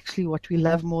fire is actually what we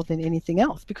love more than anything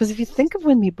else. Because if you think of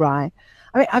when we braai,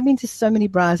 I mean, I've been to so many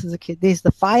braais as a kid. There's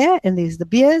the fire, and there's the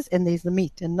beers, and there's the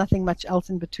meat, and nothing much else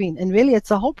in between. And really,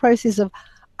 it's a whole process of,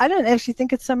 I don't actually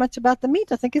think it's so much about the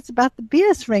meat. I think it's about the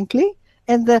beers, frankly,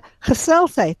 and the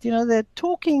geselsheid. You know, they're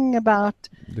talking about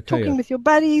talking with your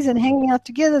buddies and hanging out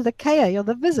together, the kaya or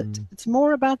the visit. It's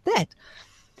more about that.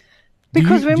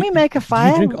 Because when we make a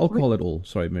fire... Do you drink alcohol at all?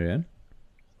 Sorry, Marianne.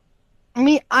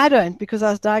 Me, I don't, because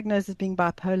I was diagnosed as being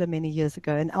bipolar many years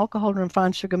ago, and alcohol and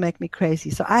refined sugar make me crazy.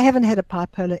 So I haven't had a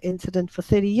bipolar incident for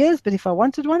 30 years, but if I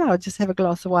wanted one, I would just have a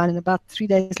glass of wine, and about 3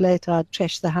 days later, I'd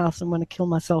trash the house and want to kill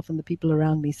myself and the people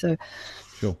around me. So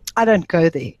I don't go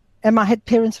there. And I had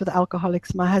parents with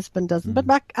alcoholics. My husband doesn't. But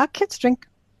our kids drink.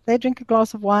 They drink a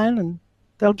glass of wine, and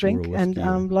they'll drink. And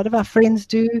a lot of our friends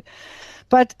do.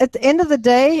 But at the end of the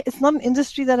day, it's not an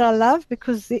industry that I love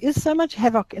because there is so much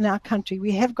havoc in our country.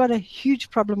 We have got a huge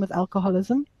problem with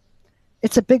alcoholism.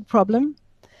 It's a big problem.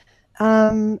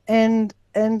 And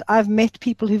I've met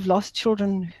people who've lost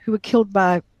children who were killed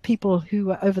by people who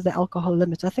were over the alcohol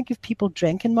limit. I think if people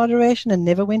drank in moderation and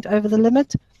never went over the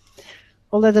limit,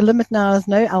 although the limit now is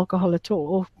no alcohol at all,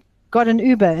 or got an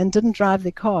Uber and didn't drive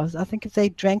their cars, I think if they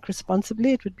drank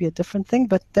responsibly, it would be a different thing.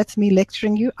 But that's me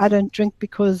lecturing you. I don't drink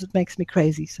because it makes me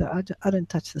crazy, so I don't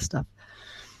touch the stuff.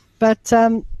 But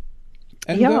what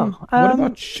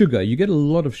about sugar? You get a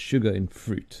lot of sugar in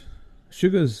fruit.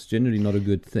 Sugar is generally not a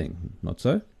good thing, not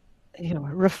so?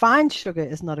 Refined sugar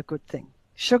is not a good thing.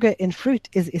 Sugar in fruit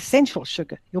is essential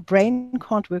sugar. Your brain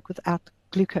can't work without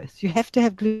glucose. You have to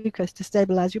have glucose to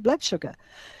stabilize your blood sugar.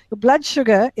 Your blood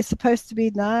sugar is supposed to be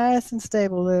nice and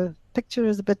stable. The picture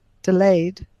is a bit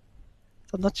delayed,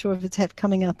 so I'm not sure if it's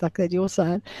coming out like that your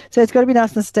side. So it's got to be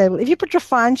nice and stable. If you put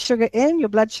refined sugar in, your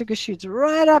blood sugar shoots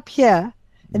right up here,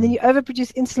 and then you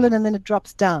overproduce insulin, and then it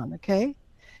drops down, okay?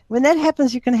 When that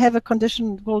happens, you can have a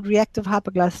condition called reactive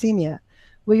hypoglycemia,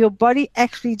 where your body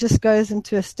actually just goes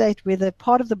into a state where the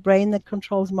part of the brain that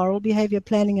controls moral behavior,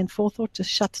 planning, and forethought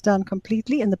just shuts down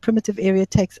completely, and the primitive area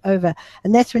takes over.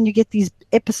 And that's when you get these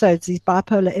episodes, these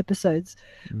bipolar episodes,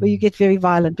 where you get very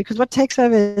violent. Because what takes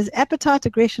over is appetite,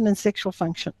 aggression, and sexual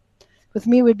function. With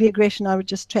me, it would be aggression. I would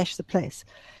just trash the place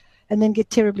and then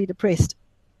get terribly depressed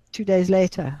 2 days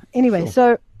later. Anyway,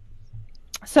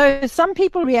 So some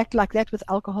people react like that with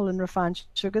alcohol and refined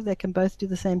sugar. They can both do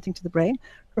the same thing to the brain.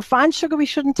 Refined sugar we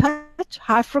shouldn't touch.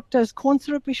 High fructose corn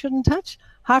syrup we shouldn't touch.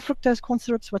 High fructose corn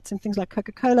syrup is what's in things like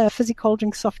Coca-Cola, fizzy cold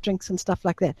drinks, soft drinks, and stuff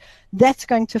like that. That's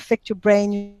going to affect your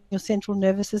brain, your central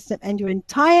nervous system, and your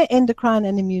entire endocrine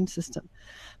and immune system.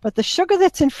 But the sugar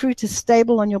that's in fruit is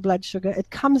stable on your blood sugar. It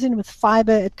comes in with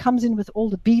fiber. It comes in with all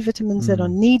the B vitamins that are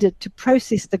needed to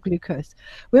process the glucose.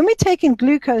 When we take in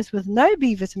glucose with no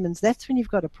B vitamins, that's when you've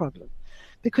got a problem,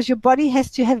 because your body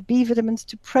has to have B vitamins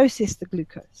to process the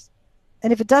glucose.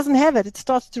 And if it doesn't have it, it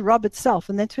starts to rob itself.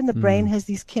 And that's when the brain has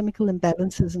these chemical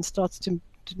imbalances and starts to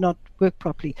not work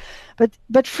properly.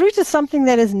 But fruit is something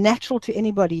that is natural to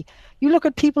anybody. You look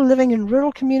at people living in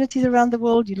rural communities around the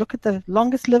world, you look at the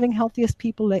longest living, healthiest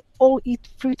people, they all eat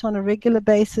fruit on a regular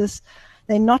basis.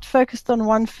 They're not focused on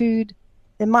one food.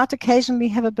 They might occasionally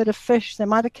have a bit of fish. They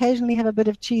might occasionally have a bit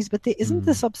of cheese, but there isn't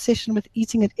this obsession with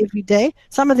eating it every day.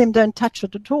 Some of them don't touch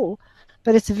it at all.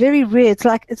 but it's very rare. It's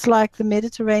like the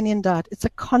Mediterranean diet. It's a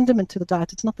condiment to the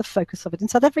diet. It's not the focus of it. In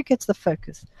South Africa, it's the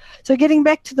focus. So getting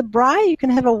back to the braai, you can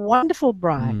have a wonderful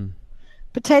braai.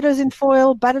 Potatoes in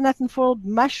foil, butternut in foil,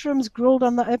 mushrooms grilled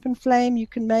on the open flame. You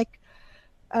can make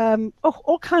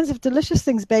all kinds of delicious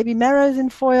things. Baby marrows in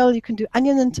foil. You can do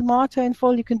onion and tomato in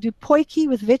foil. You can do potjie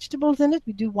with vegetables in it.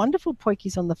 We do wonderful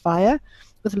potjies on the fire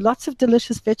with lots of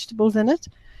delicious vegetables in it.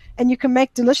 And you can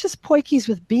make delicious potjies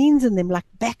with beans in them, like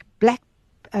black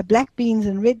beans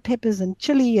and red peppers and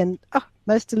chili, and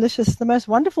most delicious. The most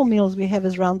wonderful meals we have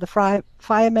is around the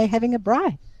fire may having a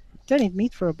braai. Don't need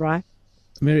meat for a braai.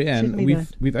 Marianne,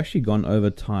 we've actually gone over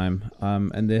time,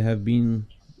 and there have been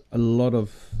a lot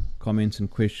of comments and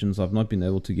questions. I've not been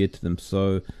able to get to them,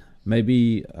 so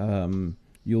maybe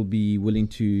you'll be willing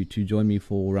to join me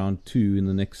for round 2 in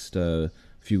the next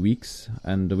few weeks,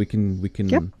 and we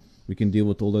can deal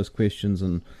with all those questions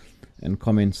and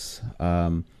comments.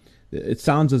 It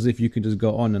sounds as if you can just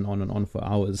go on and on and on for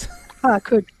hours. I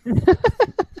could.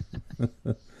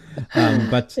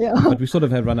 But we sort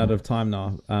of have run out of time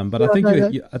now. But I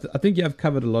think you have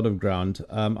covered a lot of ground.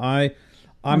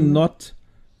 I'm not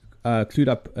clued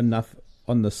up enough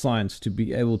on the science to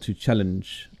be able to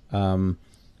challenge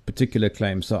particular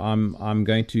claims. So I'm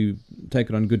going to take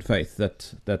it on good faith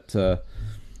that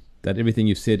everything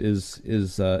you've said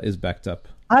is backed up.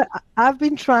 I've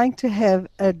been trying to have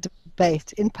a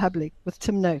debate in public with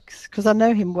Tim Noakes because I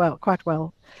know him quite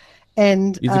well,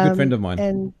 and he's a good friend of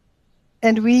mine.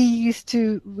 And we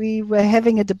were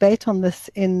having a debate on this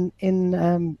in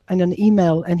an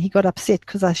email, and he got upset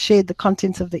because I shared the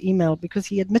contents of the email because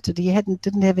he admitted he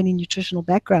didn't have any nutritional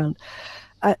background.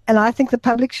 And I think the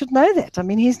public should know that. I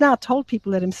mean, he's now told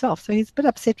people that himself, so he's a bit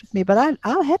upset with me. But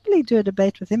I'll happily do a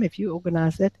debate with him if you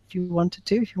organize that, if you wanted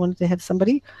to have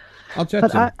somebody. I'll chat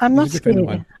but to him. I'm not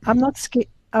scared.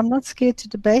 I'm not scared to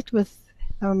debate with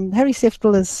Harry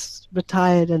Seftel is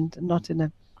retired and not in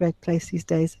a great place these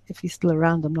days. If he's still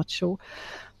around, I'm not sure.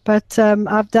 But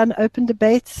I've done open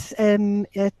debates in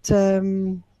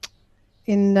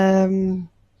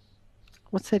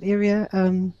what's that area?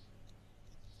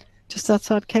 Just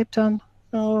outside Cape Town.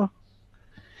 Oh,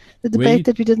 the debate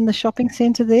that we did in the shopping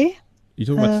centre there.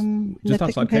 You're talking about just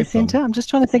outside Cape Town? Centre. I'm just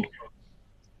trying to think.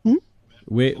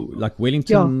 Where, like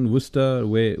Wellington, Worcester,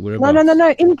 whereabouts?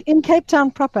 No. In Cape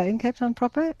Town proper.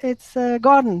 It's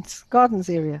Gardens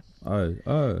area.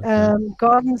 Okay.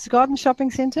 Garden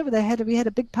shopping centre. We had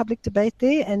a big public debate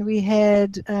there, and we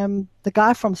had the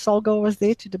guy from Solgar was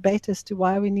there to debate as to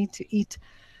why we need to eat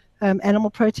animal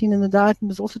protein in the diet, and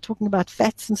was also talking about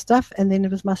fats and stuff. And then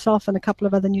it was myself and a couple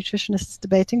of other nutritionists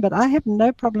debating. But I have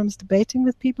no problems debating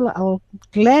with people. I'll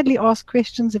gladly ask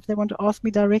questions if they want to ask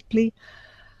me directly.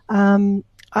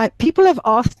 People have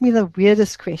asked me the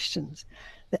weirdest questions.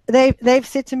 They've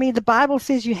said to me, the Bible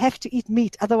says you have to eat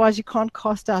meat, otherwise you can't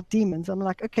cast out demons. I'm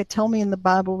like, okay, tell me in the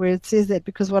Bible where it says that,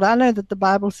 because what I know that the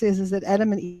Bible says is that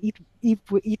Adam and Eve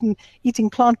were eating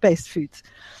plant-based foods.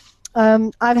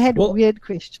 I've had weird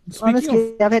questions.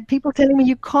 Honestly, I've had people telling me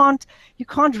you can't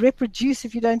reproduce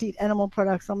if you don't eat animal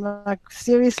products. I'm like,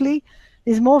 seriously?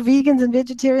 There's more vegans and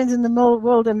vegetarians in the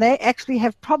world, and they actually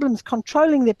have problems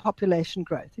controlling their population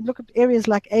growth. You look at areas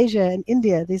like Asia and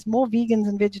India, there's more vegans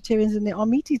and vegetarians than there are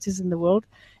meat eaters in the world,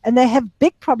 and they have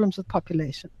big problems with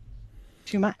population.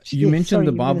 Too much. You mentioned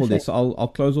the Bible there, so I'll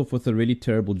close off with a really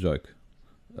terrible joke.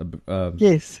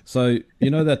 Yes. So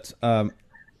you know that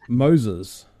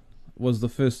Moses was the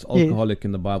first alcoholic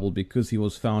in the Bible because he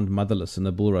was found motherless in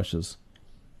the bulrushes.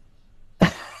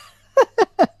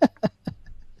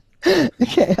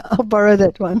 Okay, I'll borrow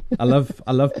that one. I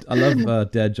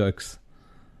love dad jokes.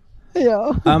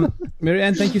 Yeah.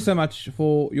 Marianne, thank you so much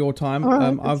for your time.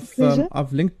 Right,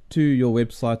 I've linked to your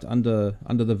website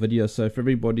under the video, so if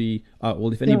everybody,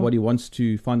 if anybody wants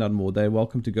to find out more, they're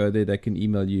welcome to go there. They can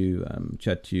email you,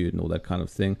 chat to you, and all that kind of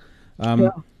thing.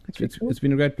 It's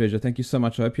been a great pleasure. Thank you so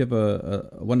much. I hope you have a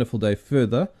wonderful day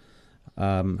further.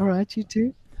 All right, you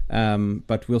too.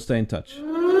 But we'll stay in touch.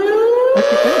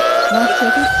 Okay, good. Nice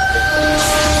chatting.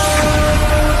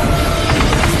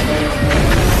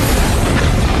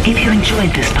 If you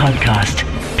enjoyed this podcast,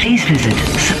 please visit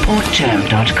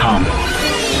supportjoe.com.